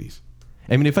like Goonies?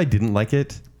 I mean, if I didn't like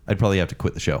it, I'd probably have to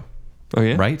quit the show. Oh,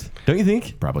 yeah? Right? Don't you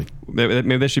think? Probably.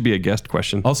 Maybe that should be a guest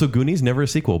question. Also, Goonies, never a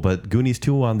sequel, but Goonies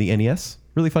 2 on the NES.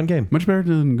 Really fun game. Much better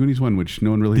than Goonies 1, which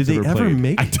no one really Did has they ever ever played.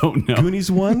 make I don't know. Goonies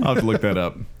 1? I'll have to look that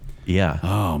up. Yeah.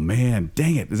 Oh, man.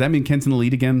 Dang it. Does that mean Kent's in the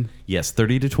lead again? Yes,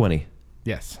 30-20.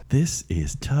 Yes. This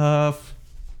is tough.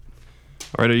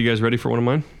 All right, are you guys ready for one of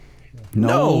mine?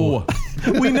 No.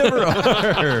 We never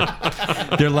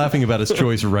are. They're laughing about his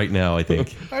choice right now, I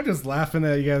think. I'm just laughing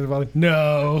at you guys about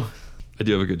no. I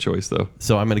do have a good choice, though.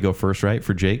 So I'm going to go first, right,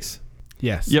 for Jake's?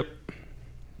 Yes. Yep.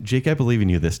 Jake, I believe in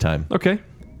you this time. Okay.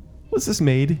 Was this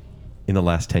made in the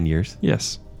last 10 years?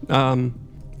 Yes.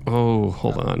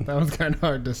 Hold on. That was kind of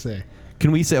hard to say.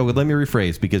 Can we say, let me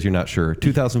rephrase because you're not sure.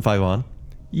 2005 on?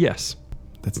 Yes.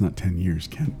 That's not 10 years,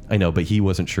 Kent. I know, but he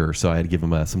wasn't sure, so I had to give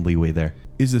him some leeway there.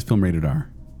 Is this film rated R?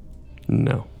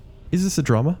 No. Is this a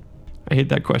drama? I hate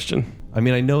that question. I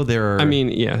mean, I know there are... I mean,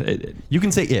 yeah. you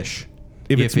can say ish.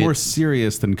 If it's more it-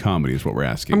 serious than comedy is what we're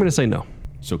asking. I'm going to say no.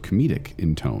 So comedic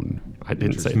in tone. I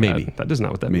didn't say Maybe. that. That is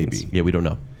not what that Maybe. means. Yeah, we don't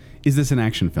know. Is this an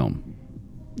action film?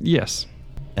 Yes.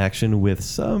 Action with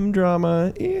some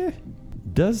drama.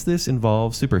 Does this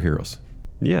involve superheroes?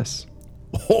 Yes.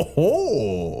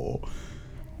 Oh,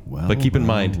 well, But keep in well,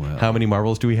 mind, well. how many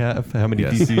Marvels do we have? How many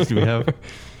Yes. DCs do we have? Do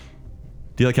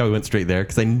you like how we went straight there?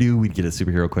 Because I knew we'd get a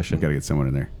superhero question. Got to get someone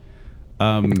in there.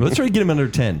 Let's try to get him under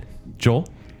 10. Joel,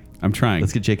 I'm trying.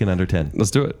 let's get Jake in under 10.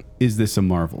 Let's do it. Is this a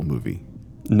Marvel movie?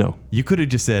 No. You could have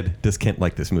just said, does Kent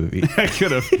like this movie? I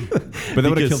could have. But that would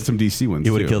have Because killed some DC ones.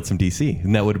 It would have too. killed some DC,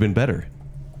 and that would have been better.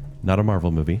 Not a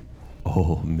Marvel movie.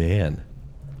 Oh, man.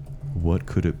 What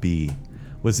could it be?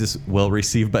 Was this well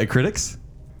received by critics?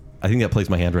 I think that plays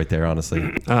my hand right there,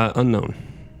 honestly. Unknown.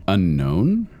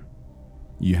 Unknown?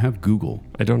 You have Google.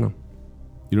 I don't know.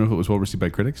 You don't know if it was well received by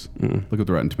critics? Look at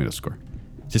the Rotten Tomatoes score.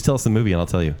 Just tell us the movie, and I'll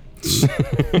tell you.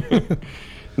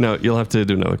 No, you'll have to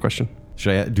do another question.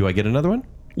 Do I get another one?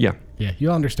 Yeah. Yeah,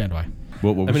 you'll understand why.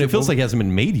 What I mean, it feels like it hasn't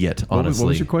been made yet, honestly. What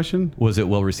was your question? Was it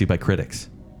well received by critics?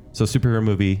 So, superhero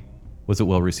movie, was it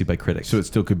well received by critics? So it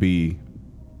still could be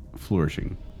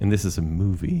flourishing. And this is a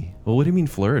movie. Well, what do you mean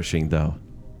flourishing, though?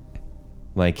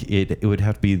 Like, it would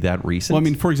have to be that recent? Well, I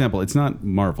mean, for example, it's not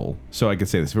Marvel. So I could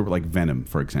say this. If it were like Venom,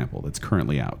 for example, that's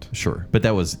currently out. Sure. But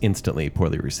that was instantly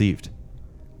poorly received.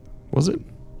 Was it?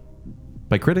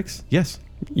 By critics? Yes.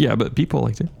 Yeah, but people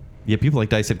liked it. Yeah, people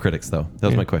like I said critics, though. That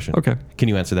was Yeah. my question. Okay. Can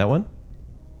you answer that one?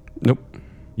 Nope.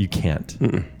 You can't.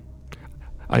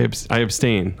 I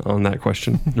abstain on that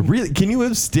question. Really? Can you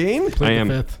abstain? I the am.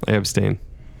 fifth. I abstain.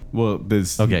 Well,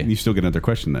 there's Okay. You still get another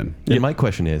question then. Yeah, my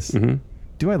question is,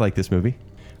 do I like this movie?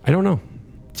 I don't know.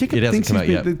 Jacob It hasn't thinks come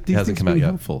he's out been- yet. he It hasn't thinks come out he's yet.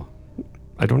 Helpful.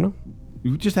 I don't know.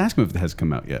 You just ask him if it has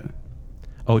come out yet.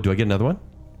 Oh, do I get another one?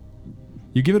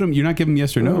 You give it him. You're not giving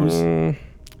yes or no's.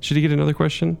 Should he get another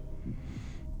question?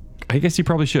 I guess you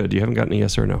probably should. You haven't gotten a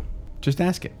yes or no. Just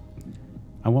ask it.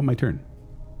 I want my turn.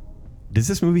 Does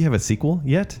this movie have a sequel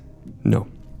yet? No.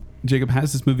 Jacob,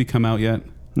 has this movie come out yet?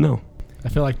 No. I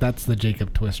feel like that's the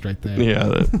Jacob twist right there.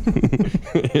 Yeah,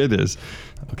 it is.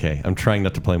 Okay, I'm trying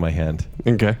not to play my hand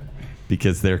Okay.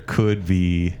 because there could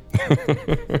be.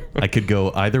 I could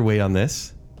go either way on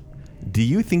this. Do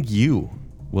you think you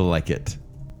will like it?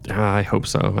 I hope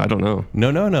so. I don't know.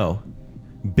 No.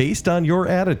 Based on your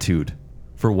attitude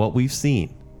for what we've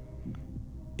seen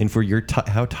and for your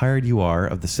how tired you are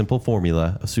of the simple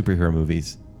formula of superhero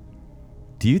movies,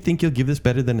 do you think you'll give this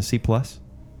better than a C+?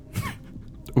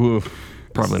 Ooh,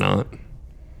 probably not.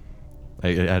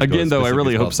 Again, though, I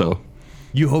really hope so.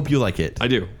 You hope you like it. I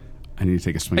do. I need to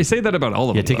take a swing. I say that about all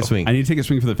of them. Yeah, take a though. swing. I need to take a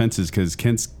swing for the fences because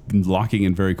Kent's locking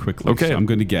in very quickly. Okay. So I'm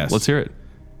going to guess. Let's hear it.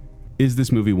 Is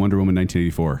this movie Wonder Woman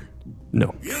 1984?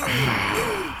 No.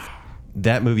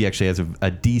 That movie actually has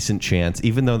a decent chance,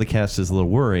 even though the cast is a little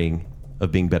worrying,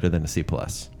 of being better than a C+. So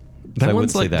That I one's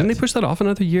wouldn't say like, that. didn't they push that off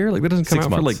another year? Like, that doesn't come 6 out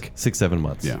months. for like 6-7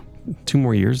 months. Yeah. 2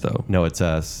 more years, though. No, it's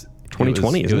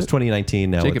 2020, It isn't was it?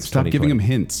 2019. Now Jacob, it's stop giving 2020. him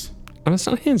hints. Oh, it's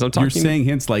not hints. I'm talking. You're saying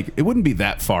hints like it wouldn't be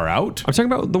that far out. I'm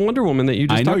talking about the Wonder Woman that you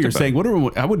just I know talked you're about. saying Wonder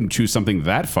Woman. I wouldn't choose something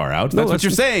that far out. No, That's what you're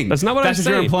saying. That's not what I'm That's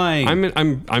saying. you're implying.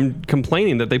 I'm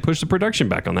complaining that they pushed the production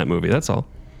back on that movie. That's all.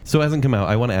 So it hasn't come out.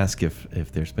 I want to ask if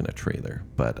there's been a trailer,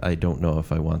 but I don't know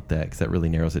if I want that because that really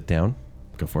narrows it down.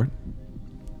 Go for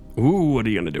it. Ooh, what are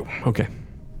you gonna do? Okay.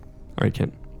 All right,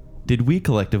 Kent. Did we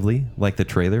collectively like the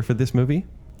trailer for this movie?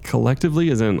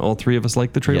 Collectively, as in all three of us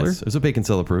like the trailer? Yes. Was it Bacon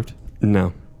Cell approved?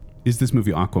 No. Is this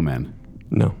movie Aquaman?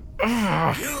 No.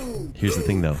 Here's the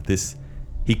thing, though.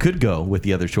 He could go with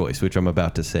the other choice, which I'm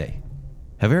about to say.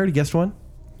 Have I already guessed one?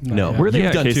 No. yet. Where are they You've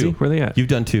at, done Casey? two. Where are they at? You've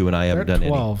done 2, and I They're haven't at done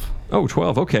 12. Oh,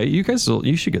 12. Okay. You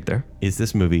should get there. any. Is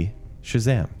this movie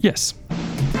Shazam? Yes.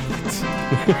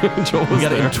 Joel We was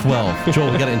got it there. in 12.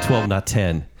 Joel, we got it in 12, not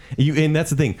 10. And that's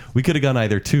the thing. We could have gone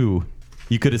either 2.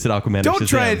 You could have said Aquaman or Don't Shazam.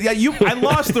 try it. Yeah, I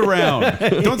lost the round.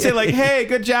 Don't say like, "Hey,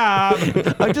 good job."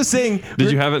 I'm just saying.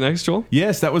 Did you have it next, Joel?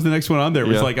 Yes, that was the next one on there. It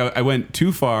was Yeah. like I went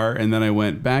too far, and then I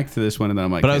went back to this one, and then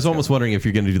I'm like, But I was "Yes, almost wondering if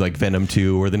you're going to do like Venom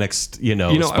 2 or the next,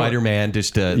 Spider-Man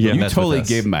just to Yeah. you mess totally with us.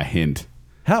 gave him a hint.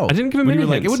 How? I didn't give him When any you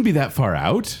were like, hints. it wouldn't be that far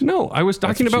out. No, I was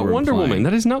talking what you about were Wonder implying. Woman.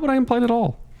 That is not what I implied at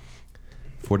all.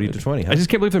 40 to 20. Huh? I just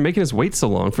can't believe they're making us wait so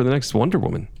long for the next Wonder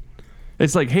Woman.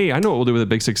 It's like, hey, I know what we'll do with a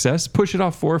big success. Push it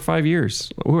off 4 or 5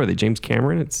 years. Who are they? James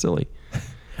Cameron? It's silly.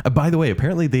 By the way,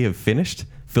 apparently they have finished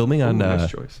filming on nice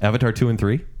choice. Avatar 2 and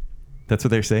 3. That's what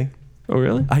they're saying. Oh,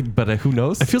 really? But who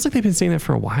knows? It feels like they've been saying that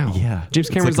for a while. Yeah. James It's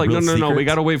Cameron's like like, a no, real we secret.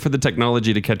 got to wait for the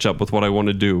technology to catch up with what I want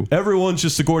to do. Everyone's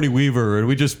just Sigourney Weaver, and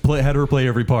we just had her play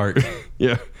every part.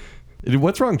 Yeah.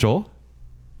 What's wrong, Joel?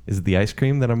 Is it the ice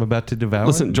cream that I'm about to devour?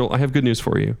 Listen, Joel, I have good news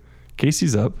for you.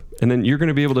 Casey's up, and then you're going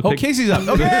to be able to Oh, pick. Casey's up.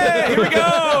 Okay, here we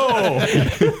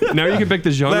go. Now you can pick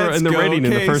the genre Let's and the go, rating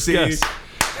in the first Casey.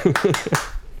 guess.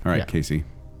 All right, Yeah. Casey,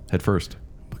 Head first.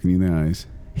 looking you in the eyes.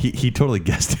 He totally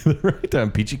guessed it the right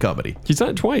time. Peachy comedy. He's done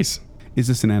it twice. Is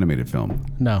this an animated film?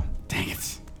 No. Dang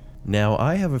it. Now,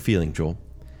 I have a feeling, Joel,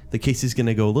 that Casey's going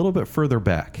to go a little bit further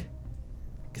back.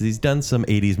 Because he's done some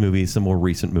 80s movies, some more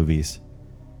recent movies.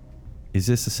 Is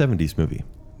this a 70s movie?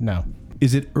 No.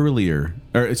 Is it earlier,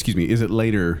 or excuse me, is it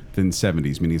later than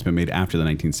 70s, meaning it's been made after the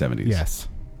 1970s? Yes.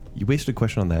 You wasted a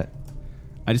question on that.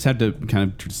 I just had to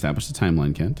kind of establish the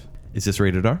timeline, Kent. Is this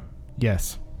rated R?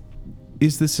 Yes.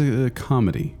 Is this a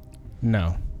comedy?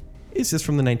 No. Is this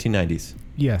from the 1990s?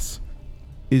 Yes.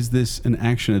 Is this an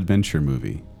action-adventure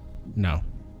movie? No.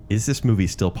 Is this movie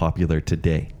still popular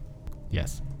today?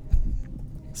 Yes.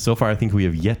 So far, I think we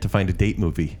have yet to find a date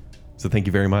movie. So thank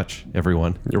you very much,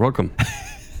 everyone. You're welcome.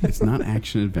 It's not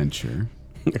action-adventure.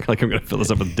 Like I'm going to fill this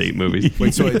up with date movies.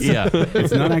 Wait, so it's, Yeah.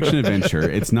 it's not action-adventure.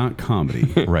 It's not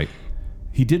comedy. Right.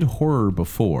 He did horror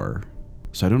before,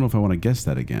 so I don't know if I want to guess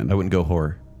that again. I wouldn't go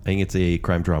horror. I think it's a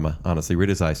crime drama, honestly. Read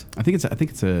his eyes. I think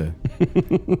it's a.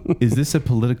 Is this a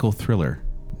political thriller?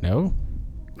 No.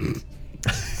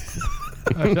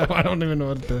 I don't even know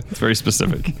what to. It's very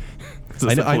specific. It's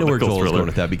I a know where political Joel is thriller. going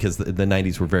with that because the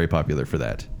 90s were very popular for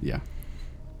that. Yeah.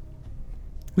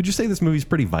 Would you say this movie's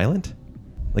pretty violent?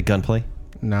 Like gunplay?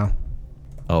 No.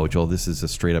 Oh, Joel, this is a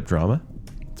straight up drama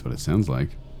That's what it sounds like.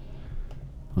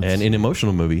 and an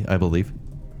emotional movie, I believe.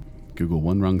 Google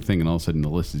one wrong thing, and all of a sudden the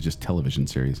list is just television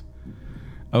series.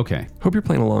 Okay. Hope you're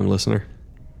playing along, listener.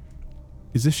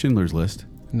 Is this Schindler's List?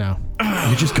 No.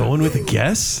 You're just going with a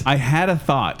guess? I had a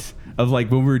thought of like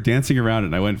when we were dancing around it,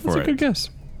 and I went That's for a good it. guess.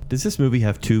 Does this movie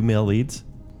have 2 male leads?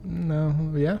 No.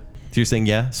 Yeah. So you're saying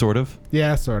yeah, sort of?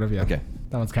 Yeah, sort of. Yeah. Okay.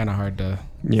 That one's kind of hard to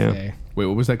Yeah. say. Wait,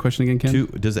 what was that question again, Ken?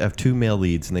 Does it have 2 male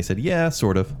leads? And they said yeah,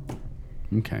 sort of.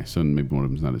 Okay, so maybe one of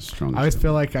them's not as strong. I always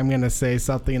feel like I'm gonna say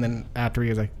something, and then after he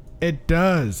was like, "It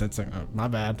does." It's like, oh, my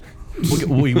bad.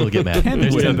 We will get mad.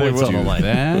 There's 10 points on the line.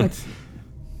 That.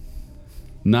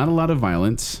 Not a lot of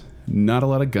violence, not a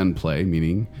lot of gunplay,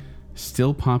 meaning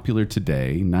still popular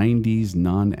today. 90s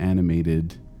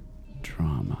non-animated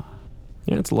drama.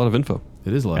 Yeah, it's a lot of info.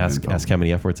 It is a lot of info. Ask how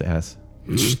many F words it has.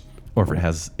 Or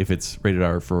if it's rated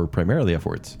R for primarily F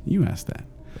words. You asked that.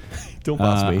 Don't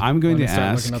boss me. I'm going Let to me start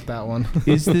ask: looking up that one.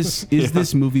 Is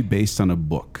this movie based on a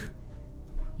book?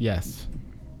 Yes.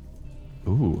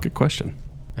 Ooh. Good question.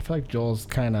 I feel like Joel's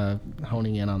kind of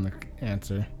honing in on the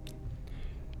answer.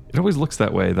 It always looks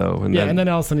that way, though. And Yeah, then and then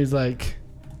all of a sudden he's like,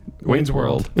 Wayne's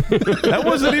World. That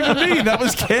wasn't even me. That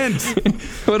was Kent.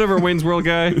 Whatever, Wayne's World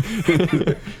guy.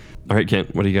 All right,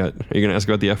 Kent, what do you got? Are you going to ask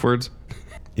about the F words?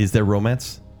 Is there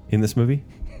romance in this movie?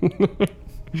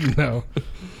 no.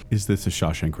 Is this a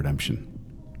Shawshank Redemption?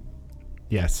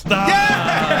 Yes.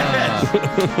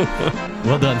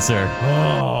 Well done, sir.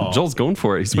 Joel's going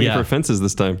for it. He's swinging Yeah. for fences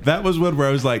this time. That was one where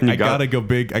I was like, I got gotta it. go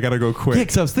big. I gotta go quick. Yeah,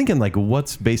 because I was thinking, like,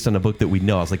 what's based on a book that we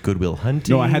know? I was like, Goodwill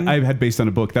Hunting. No, I had based on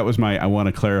a book. That was my. I want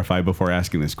to clarify before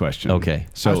asking this question. Okay.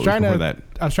 So I was trying before to. that.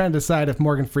 I was trying to decide if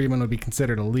Morgan Freeman would be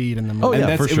considered a lead in the movie. Oh,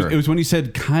 yeah, for it sure. Was, it was when you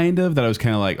said kind of that I was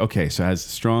kind of like, okay, so it has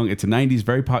strong. It's a '90s,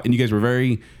 very pop, and you guys were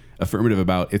very affirmative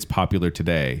about it's popular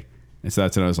today, and so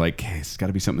that's when I was like, hey, it's got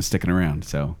to be something that's sticking around.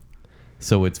 So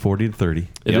So it's 40 to 30.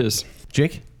 It Yep. is.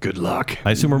 Jake, Good luck.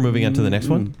 I assume we're moving on to the next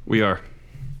one. We are.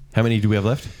 How many do we have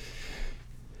left?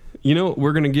 You know,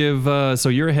 we're going to give, so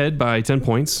you're ahead by 10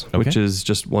 points, which Okay. is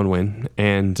just one win.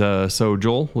 And so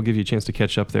Joel, we'll give you a chance to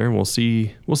catch up there and we'll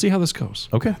see how this goes.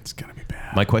 Okay. It's gonna be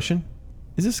bad. My question,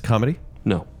 is this a comedy?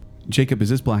 No, Jacob, is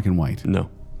this black and white? no.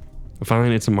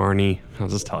 Fine, it's a Marnie. I'll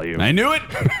just tell you. I knew it.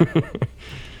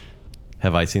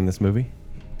 Have I seen this movie?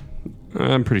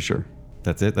 I'm pretty sure.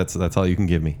 That's it. That's all you can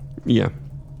give me. Yeah.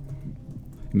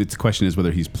 The question is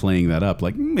whether he's playing that up.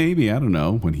 Like, maybe, I don't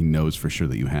know, when he knows for sure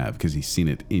that you have because he's seen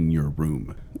it in your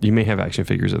room. You may have action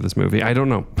figures of this movie. I don't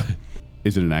know.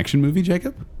 Is it an action movie,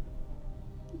 Jacob?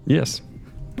 Yes.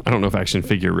 I don't know if action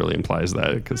figure really implies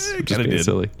that because just kinda being did.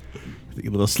 silly. I think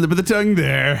a little slip of the tongue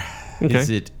there. Okay.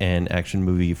 Is it an action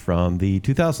movie from the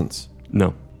 2000s?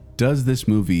 No. Does this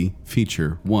movie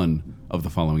feature one of the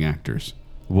following actors?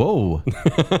 Whoa.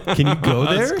 Can you go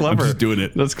there? That's clever. I'm just doing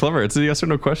it. That's clever. It's a yes or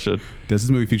no question. Does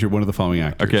this movie feature one of the following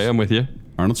actors? Okay, I'm with you.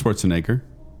 Arnold Schwarzenegger,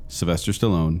 Sylvester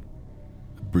Stallone,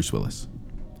 Bruce Willis.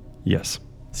 Yes.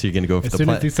 So you're going to go for As the soon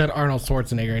as he planet. said Arnold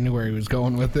Schwarzenegger, I knew where he was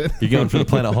going with it. You're going for the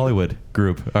Planet Hollywood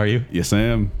group, are you? Yes, I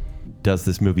am. Does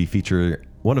this movie feature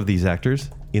one of these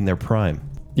actors in their prime?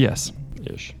 Yes.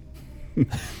 Ish. Wait,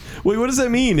 what does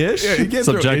that mean, Ish?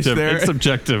 Subjective. It's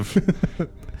subjective.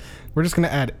 We're just gonna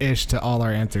add ish to all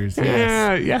our answers.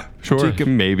 Yes. Yeah. Sure. Jacob,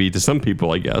 maybe to some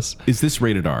people, I guess. Is this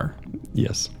rated R?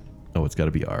 Yes. Oh, it's got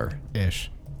to be R. Ish.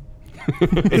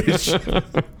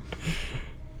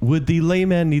 Would the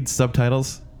layman need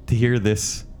subtitles to hear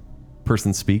this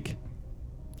person speak?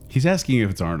 He's asking if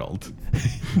it's Arnold.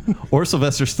 Or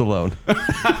Sylvester Stallone?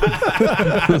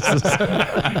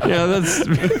 Yeah,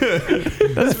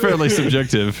 that's fairly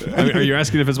subjective. I mean, are you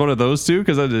asking if it's one of those two?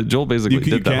 Because Joel basically You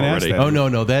did that can't ask already. that. Oh,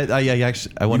 no. That I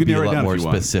actually I want to can be a narrow it lot down more if you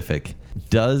want. specific.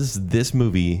 Does this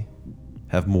movie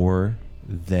have more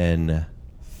than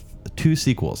 2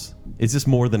 sequels? Is this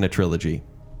more than a trilogy?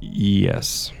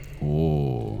 Yes.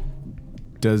 Oh.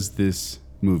 Does this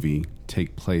movie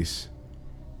take place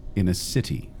in a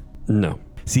city? No.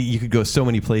 See, you could go so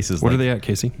many places. What like are they at,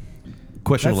 Casey?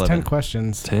 Question That's 11. 10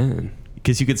 questions. 10.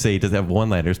 Because you could say, does it have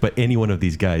one-liners? But any one of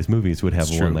these guys' movies would have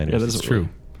It's true. one-liners. Yeah, that is true.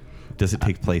 Does it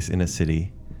take place in a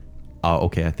city?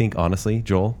 Okay, I think, honestly,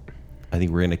 Joel, I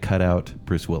think we're going to cut out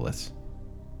Bruce Willis.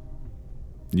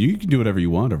 You can do whatever you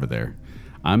want over there.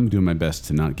 I'm doing my best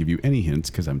to not give you any hints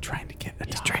because I'm trying to get a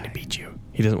tie. He's trying to beat you.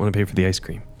 He doesn't want to pay for the ice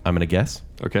cream. I'm going to guess.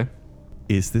 Okay.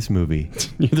 Is this movie...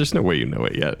 There's no way you know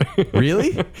it yet.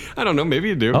 Really? I don't know. Maybe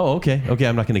you do. Oh, okay. Okay,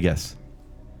 I'm not going to guess.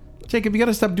 Jacob, you got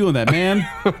to stop doing that, man.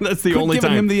 That's the Quit only giving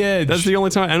time. him the edge. That's the only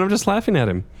time. And I'm just laughing at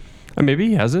him. Maybe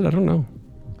he has it. I don't know.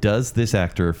 Does this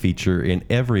actor feature in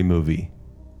every movie,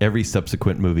 every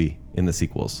subsequent movie in the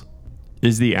sequels?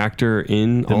 Is the actor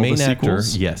in The all main the actor,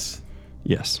 sequels? yes.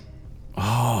 Yes.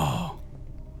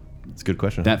 It's a good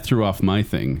question. That threw off my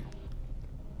thing.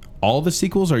 All the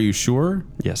sequels, are you sure?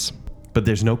 Yes. But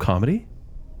there's no comedy?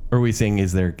 Or are we saying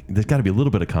there's got to be a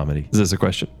little bit of comedy? Is this a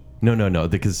question? No,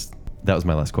 because that was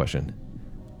my last question.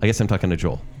 I guess I'm talking to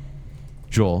Joel.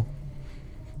 Joel,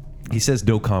 he says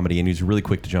no comedy, and he's really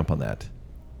quick to jump on that.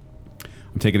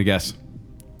 I'm taking a guess.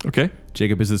 Okay.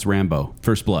 Jacob, is this Rambo?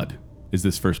 First Blood. Is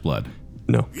this First Blood?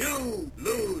 No.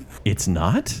 It's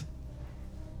not?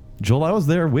 Joel, I was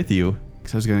there with you.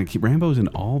 Because I was going to keep Rambo's in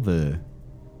all the...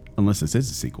 Unless this is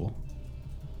a sequel.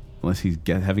 Unless he's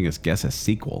having us guess a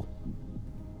sequel.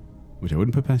 Which I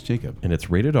wouldn't put past Jacob. And it's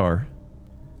rated R.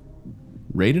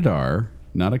 Rated R,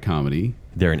 not a comedy.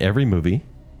 They're in every movie.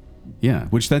 Yeah,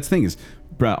 which that's the thing is,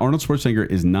 Arnold Schwarzenegger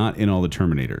is not in all the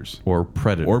Terminators. Or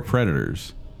Predator. Or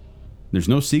Predators. There's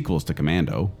no sequels to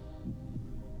Commando.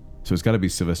 So it's got to be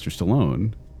Sylvester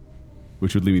Stallone,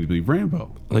 which would lead me to believe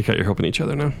Rambo. I like how you're helping each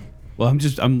other now. Well,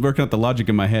 I'm working out the logic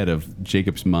in my head of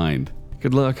Jacob's mind.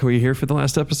 Good luck. Were you here for the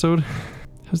last episode?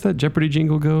 How's that Jeopardy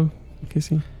jingle go,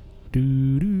 Casey?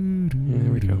 Yeah,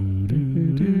 there we go.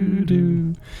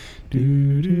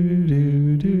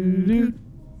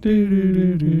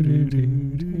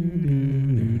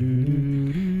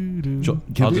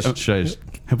 Joel, should I just,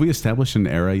 Have we established an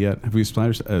era yet? Have we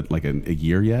established a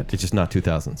year yet? it's just not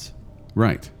 2000s.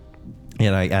 Right.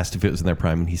 And I asked if it was in their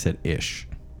prime, and he said ish.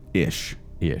 Ish.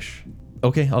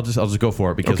 Okay, I'll just go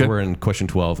for it because Okay. we're in question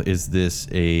 12. Is this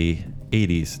a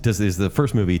 80s? Does the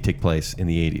first movie take place in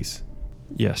the 80s?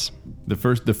 Yes. The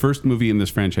first movie in this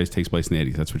franchise takes place in the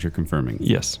 80s. That's what you're confirming.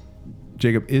 Yes.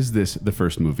 Jacob, is this the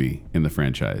first movie in the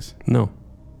franchise? No.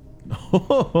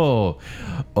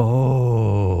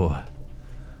 Oh,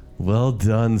 well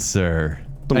done, sir.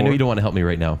 I know more- you don't want to help me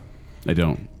right now, I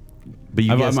don't. but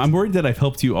you guessed, I'm worried that I've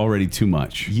helped you already too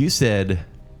much. you said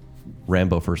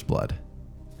Rambo: First Blood.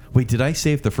 Wait, did I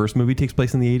say if the first movie takes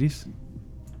place in the 80s?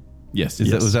 Yes.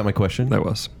 Was that my question? That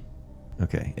was.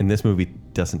 Okay. And this movie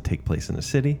doesn't take place in a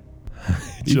city.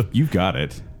 You've got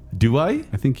it. Do I?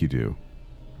 I think you do.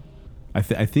 I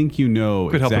think you know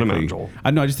Quit helping exactly. him out, Joel.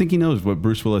 I just think he knows what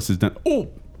Bruce Willis has done. Oh,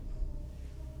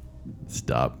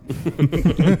 Stop.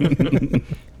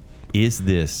 Is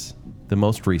this the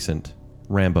most recent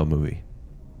Rambo movie?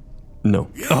 No.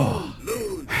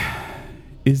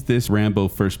 is this Rambo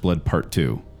First Blood Part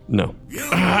 2? No.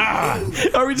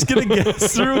 Are we just going to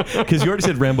guess through? Because you already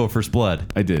said Rambo First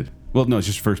Blood. I did. Well, no, it's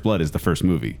just First Blood is the first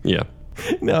movie. Yeah.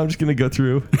 No, I'm just going to go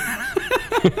through.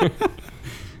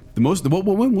 When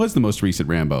was the most recent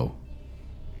Rambo?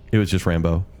 It was just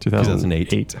Rambo.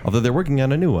 2008. Although they're working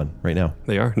on a new one right now.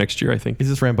 They are next year, I think. Is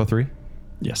this Rambo 3?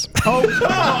 Yes.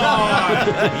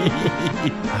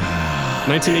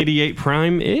 1988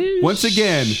 Prime-ish. Once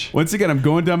again, I'm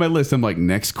going down my list. I'm like,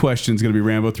 next question's going to be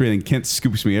Rambo 3, and then Kent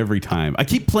scoops me every time. I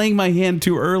keep playing my hand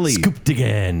too early. Scooped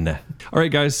again. All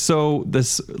right, guys. So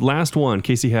this last one,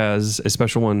 Casey has a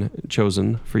special one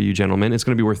chosen for you, gentlemen. It's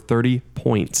going to be worth 30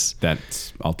 points.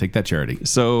 I'll take that charity.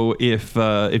 So if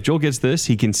Joel gets this,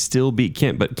 he can still beat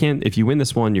Kent. But Kent, if you win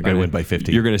this one, you're going to win by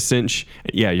 50. You're going to cinch.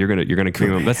 Yeah, you're going to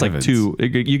cream him. That's heavens. like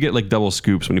 2. You get like double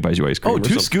scoops when he buys you ice cream. Oh, or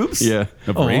 2 something. scoops? Yeah.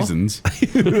 Of Aw. raisins.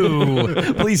 Ew.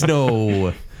 Please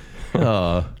no.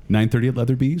 9:30 at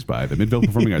Leatherby's by the Midville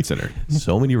Performing Arts Center.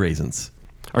 So many raisins.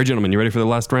 All right, gentlemen, you ready for the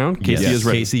last round? Casey Yes. is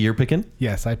ready. Casey, you're picking?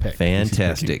 Yes, I picked.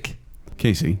 Fantastic.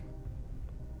 Casey,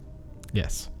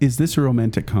 Yes. is this a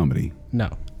romantic comedy? No.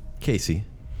 Casey,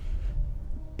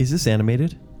 is this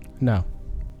animated? No.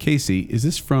 Casey, is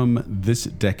this from this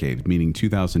decade, meaning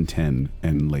 2010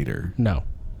 and later? No.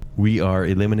 We are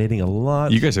eliminating a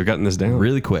lot You guys have gotten this down.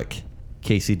 really quick.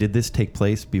 Casey, did this take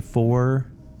place before?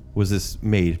 Was this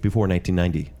made before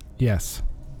 1990? Yes.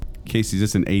 Casey, is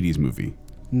this an 80s movie?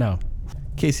 No.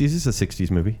 Casey, is this a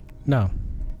 60s movie? No.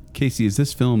 Casey, is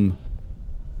this film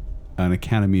an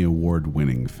Academy Award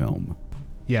winning film?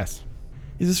 Yes.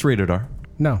 Is this rated R?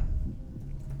 No.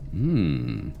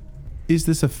 Is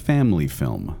this a family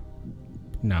film?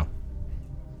 No.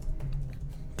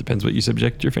 Depends what you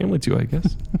subject your family to, I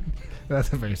guess.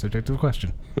 That's a very subjective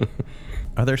question.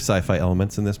 Are there sci-fi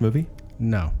elements in this movie?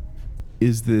 No.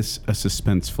 Is this a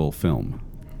suspenseful film?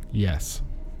 Yes.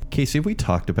 Casey, have we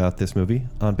talked about this movie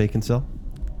on Bacon Cell?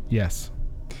 Yes.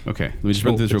 Okay, let me just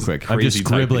run through this real quick. I'm just Crazy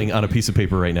scribbling typing. on a piece of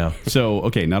paper right now. So,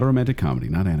 okay, not a romantic comedy,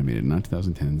 not animated, not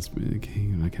 2010s. Okay,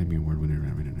 an Academy Award winner.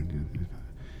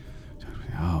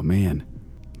 Oh, man.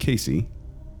 Casey,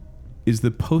 is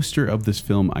the poster of this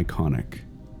film iconic?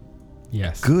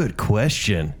 Yes. Good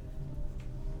question.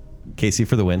 Casey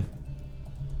for the win.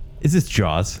 Is this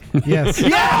Jaws? Yes. I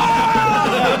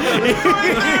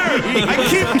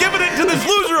keep giving it to this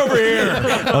loser over here.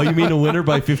 Oh, you mean a winner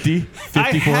by 50? 50 I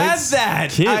points? had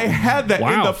that. Kid. I had that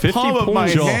Wow, in the 50 palm of my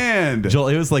points. Joel, hand. Joel,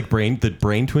 it was like the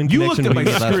brain twin You connection. looked at we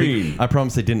my did last week. screen. I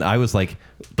promise I didn't. I was like,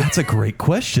 that's a great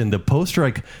question. The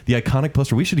poster, the iconic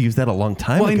poster, we should have used that a long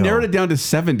time Well, ago. I narrowed it down to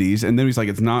 70s, and then he's like,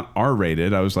 it's not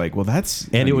R-rated. I was like, well, that's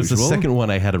And it was the unusual. second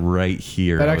one I had right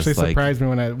here. That I actually was like, surprised me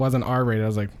when it wasn't R-rated. I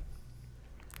was like,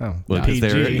 oh, Well, 'cause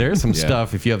PG. there's some Yeah.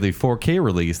 stuff, if you have the 4K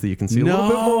release, that you can see a little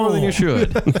bit No. more than you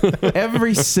should.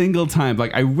 Every single time.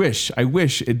 Like, I wish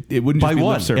it wouldn't By just be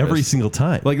one, lip service. every single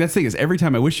time. Like, that's the thing is, every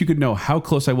time I wish you could know how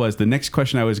close I was. The next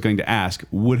question I was going to ask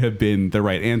would have been the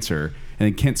right answer, and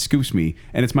then Kent scoops me,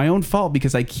 and it's my own fault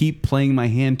because I keep playing my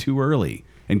hand too early.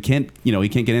 And Kent, he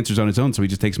can't get answers on his own, so he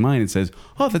just takes mine and says,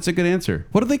 "Oh, that's a good answer."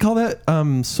 What do they call that?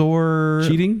 Sore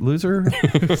Cheating? loser?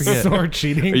 Forget. Sword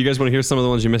cheating. You guys want to hear some of the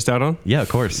ones you missed out on? Yeah, of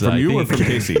course. From I you or think- from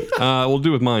Casey? We'll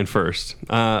do with mine first.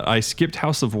 I skipped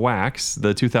House of Wax,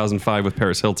 the 2005 with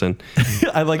Paris Hilton.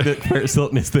 I like that Paris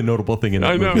Hilton is the notable thing in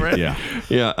that I know, movie. right? Yeah.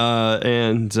 Yeah,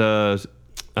 and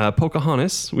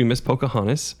Pocahontas. We missed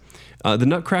Pocahontas. The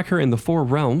Nutcracker and the Four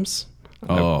Realms.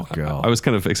 Oh, God. I was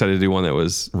kind of excited to do one that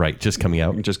was Right, just coming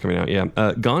out. just coming out. Yeah,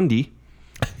 Gandhi.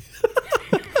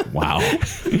 Wow.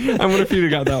 I wonder if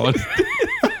you'd have got that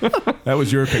one. That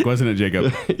was your pick, wasn't it,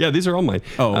 Jacob? Yeah, these are all mine.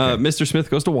 Oh, okay. Mr. Smith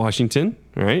Goes to Washington.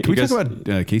 All right. Can we talk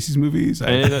about Casey's movies?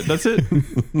 And that's it.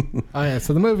 Oh, yeah.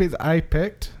 So the movies I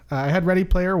picked, I had Ready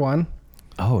Player One,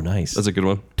 Oh, nice. That's a good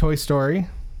one. Toy Story,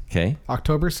 Okay.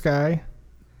 October Sky,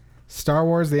 Star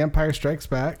Wars: The Empire Strikes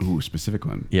Back, Ooh, specific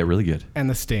one. Yeah, really good. and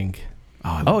The Sting.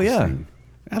 I love Oh, this yeah. thing.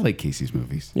 I like Casey's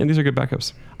movies. Yeah, these are good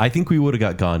backups. I think we would have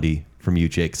got Gandhi from you,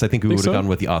 Jake, because I think we Think would have so? gone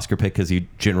with the Oscar pick because you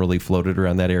generally floated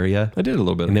around that area. I did a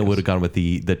little bit. And then I would guess. have gone with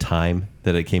the time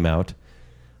that it came out.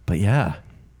 But yeah.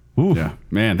 Ooh. Yeah,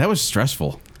 man, that was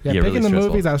stressful. Yeah, Yeah, picking really the stressful.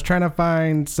 movies, I was trying to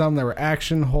find some that were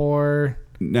action, horror.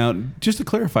 Now, just to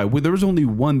clarify, there was only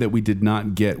one that we did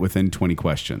not get within 20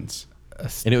 questions.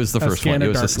 And it was the A first one. Scanner It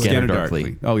was a Darkly. Scanner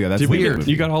Darkly. Oh yeah, that's Did we weird. get,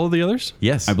 you got all of the others?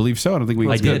 Yes. I believe so. I don't think we.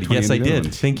 I got did. 20 Yes, I other did.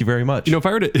 ones. Thank you very much. You know, if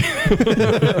I were to,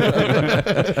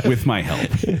 With my help.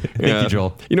 Thank you,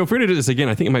 Joel. you know, if we were to do this again,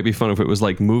 I think it might be fun if it was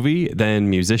like movie, then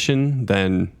musician,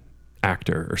 then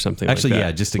actor or something. Actually, like that.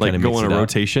 yeah, just to like kinda go mix on it a up.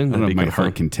 rotation. I don't know That'd if be my kinda heart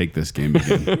fun. can take this game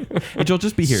again. Hey, Joel,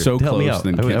 just be here. So Help me close, out.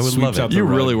 then I would Kent love sweeps it. out the You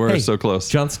rug. really were Hey, so close.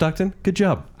 John Stockton, good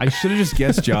job. I should have just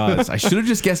guessed Jaws.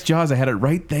 I had it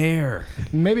right there.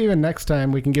 Maybe even next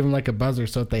time we can give them like a buzzer,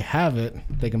 so if they have it,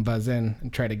 they can buzz in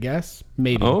and try to guess.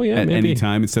 Maybe. Oh yeah, At maybe. any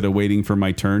time instead of waiting for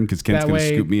my turn because Kent's That going to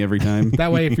way- scoop me every time.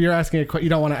 That way, if you're asking you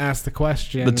don't want to ask the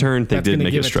question. The turn thing that's did gonna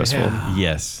make give it to stressful. him.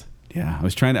 Yes. Yeah, I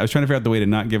was trying to figure out the way to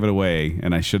not give it away,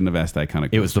 and I shouldn't have asked that kind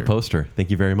of. It was the poster. poster.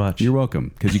 Thank you very much. You're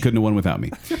welcome, because you couldn't have won without me.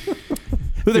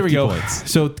 But there we 50 go.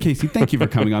 points. So, Casey, thank you for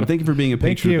coming on. Thank you for being a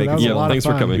Thank patron. you. of That Bacon was a Yeah, lot thanks of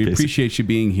for fun. coming. We Casey. appreciate you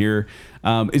being here.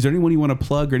 Is there anyone you want to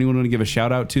plug or anyone want to give a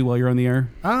shout out to while you're on the air?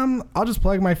 I'll just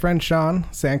plug my friend Sean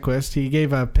Sandquist. He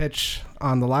gave a pitch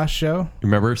on the last show.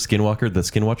 Remember Skinwalker,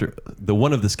 the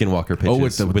one of the Skinwalker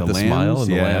pitches Oh, with the smile lambs?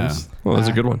 and the Yeah. lambs. Well, that's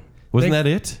a good one. Wasn't that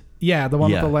it? Yeah, the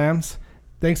one Yeah. with the lambs.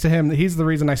 Thanks to him, he's the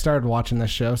reason I started watching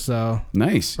this show. So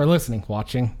Nice. or listening,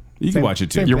 watching. You can watch it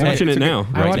too. same You're thing. watching it now.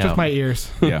 I right watch now. with my ears.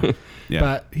 Yeah. Yeah.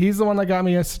 But he's the one that got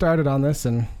me started on this,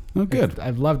 and Oh, good.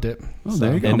 I've loved it. Oh,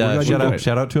 there you go. And I'm glad you enjoyed it.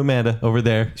 shout out to Amanda over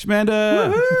there.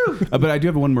 Amanda. But I do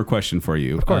have one more question for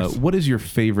you. Of course. What is your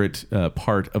favorite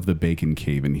part of the bacon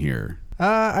cave in here?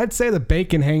 I'd say the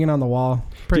bacon hanging on the wall.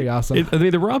 Pretty awesome. I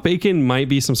mean, the raw bacon might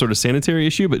be some sort of sanitary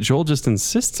issue, but Joel just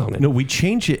insists on it. No, we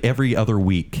change it every other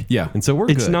week. Yeah. And so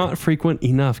we're it's good. not frequent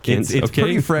enough, Kent. It's okay?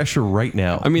 pretty fresh right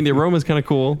now. I mean, the aroma's kind of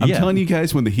cool. I'm Yeah. telling you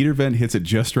guys, when the heater vent hits it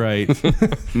just right.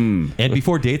 and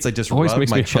before dates, I just Always rub makes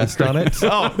my me chest hungry. on it.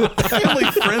 Oh, family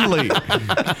friendly.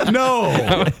 No.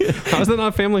 How is that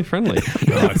not family friendly?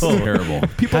 Oh, it's terrible.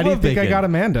 People How do you love think I bacon. got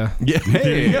Amanda? Yeah,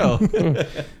 there you go.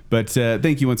 But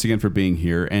thank you once again for being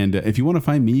here. And if you want to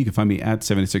find me, you can find me at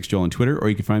 76Joel on Twitter, or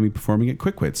you can find me performing at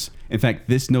Quick Wits. In fact,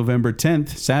 this November 10th,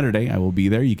 Saturday, I will be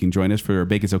there. You can join us for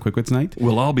Bacon Sale Quick Wits night.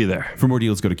 We'll all be there. For more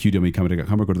deals, go to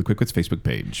qwcomedy.com or go to the Quick Wits Facebook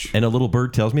page. And a little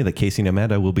bird tells me that Casey and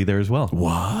Amanda will be there as well.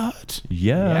 What?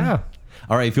 Yeah.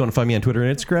 All right, if you want to find me on Twitter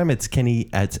and Instagram, it's Kenny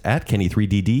at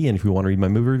Kenny3DD. And if you want to read my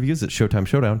movie reviews, it's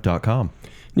ShowtimeShowdown.com.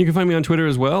 You can find me on Twitter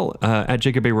as well, at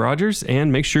Jacob A. Rogers,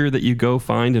 and make sure that you go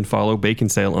find and follow Bacon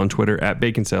Sale on Twitter at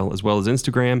Bacon Sale, as well as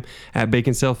Instagram at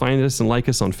Bacon Sale. Find us and like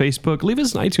us on Facebook. Leave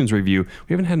us an iTunes review.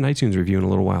 We haven't had an iTunes review in a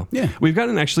little while. Yeah. We've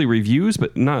gotten actually reviews,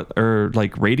 but not, or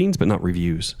like ratings, but not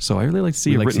reviews. So I really like to see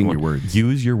We a like written seeing one. your words.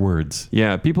 Use your words.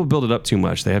 Yeah, people build it up too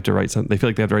much. They have to write something. They feel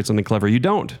like they have to write something clever. You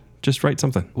don't. Just write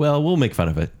something. Well, we'll make fun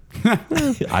of it.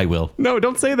 I will. No,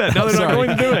 don't say that. No, they're not going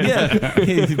to do it.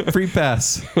 Yeah. Free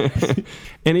pass.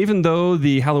 And even though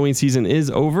the Halloween season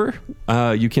is over,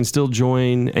 you can still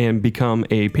join and become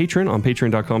a patron on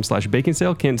patreon.com/bacon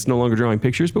sale. Kent's no longer drawing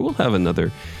pictures, but we'll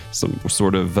have some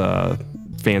sort of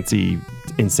fancy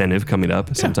incentive coming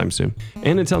up sometime soon.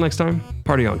 And until next time,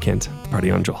 party on, Kent.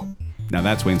 Party on, Joel. Now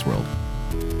that's Wayne's World.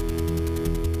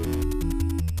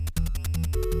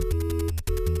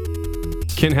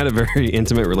 Kent had a very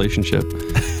intimate relationship.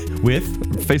 With?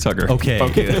 Facehugger. Okay.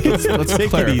 Okay, let's Take it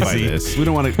clarify easy. this. We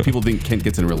don't want people think Kent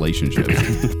gets in relationships.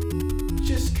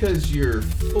 Just because you're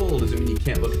full doesn't mean you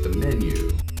can't look at the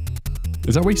menu.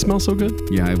 Is that why you smell so good?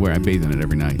 Yeah, I bathe in it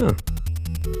every night. Huh.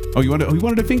 Oh, you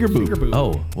wanted a finger boob.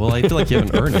 Oh, well, I feel like you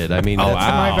haven't earned it. I mean, Oh, that's,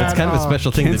 wow. that's kind of a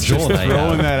special thing that Joel and I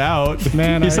have. that out.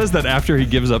 Man, He says that after he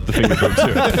gives up the finger boob,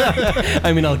 too.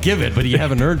 I mean, I'll give it, but you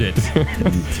haven't earned it.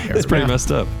 It's pretty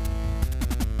messed up.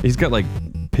 He's got like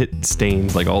pit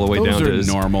stains like all the way Those down are to his...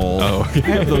 normal. Oh. I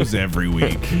have those every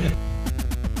week.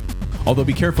 Although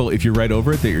be careful if you're right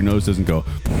over it that your nose doesn't go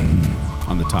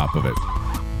on the top of it.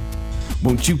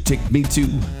 Won't you take me to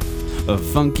a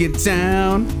funky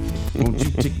town? Won't you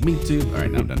take me to... All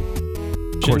right, now I'm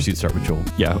done. Of course, you'd start with Joel.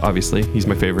 Yeah, obviously. He's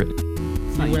my favorite.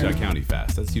 It's not Utah County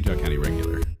Fast. That's Utah County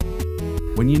Regular.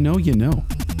 When you know, you know.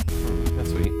 That's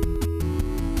sweet.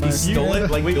 He stole it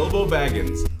like Bilbo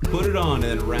Baggins, put it on,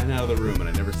 and then ran out of the room, and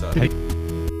I never saw it.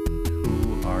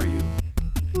 Who are you?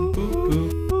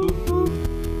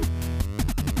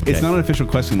 It's not an official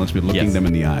question unless we're looking Yes. them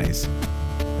in the eyes.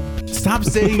 Stop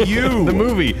saying you! The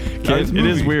movie. It's Kent, it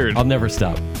is movie. weird. I'll never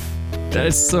stop. That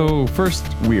is so first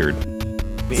weird.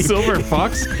 Silver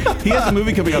fox? He has a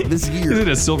movie coming out this Is year. it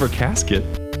a silver casket?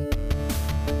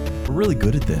 We're really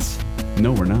good at this.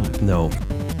 No, we're not. No.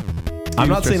 I'm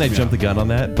not saying I stresses me jumped the gun on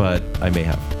that, but I may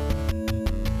have.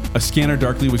 A Scanner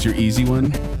Darkly was your easy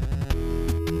one?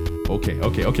 Okay.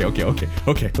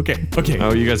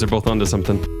 Oh, you guys are both onto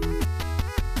something.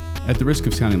 At the risk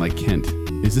of sounding like Kent,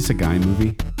 is this a guy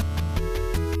movie?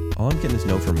 All I'm getting is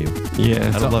no from you.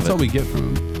 Yeah. I don't love That's all it. we get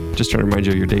from him. Just trying to remind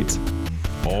you of your dates.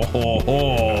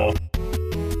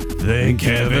 Thank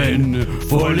heaven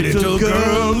for little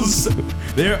girls.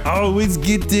 They're always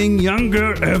getting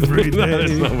younger every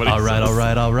day. All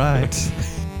right.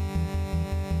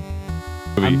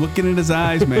 I'm looking at his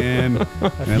eyes, man.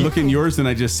 And I look in yours and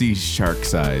I just see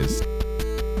shark's eyes.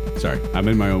 Sorry, I'm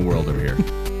in my own world over here.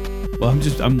 Well,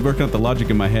 I'm working out the logic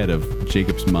in my head of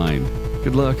Jacob's mind.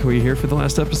 Good luck. Were you here for the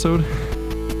last episode?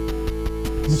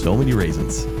 So many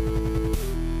raisins.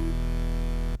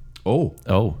 Oh.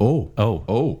 Oh. Oh. Oh.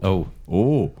 Oh. Oh.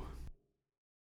 Oh.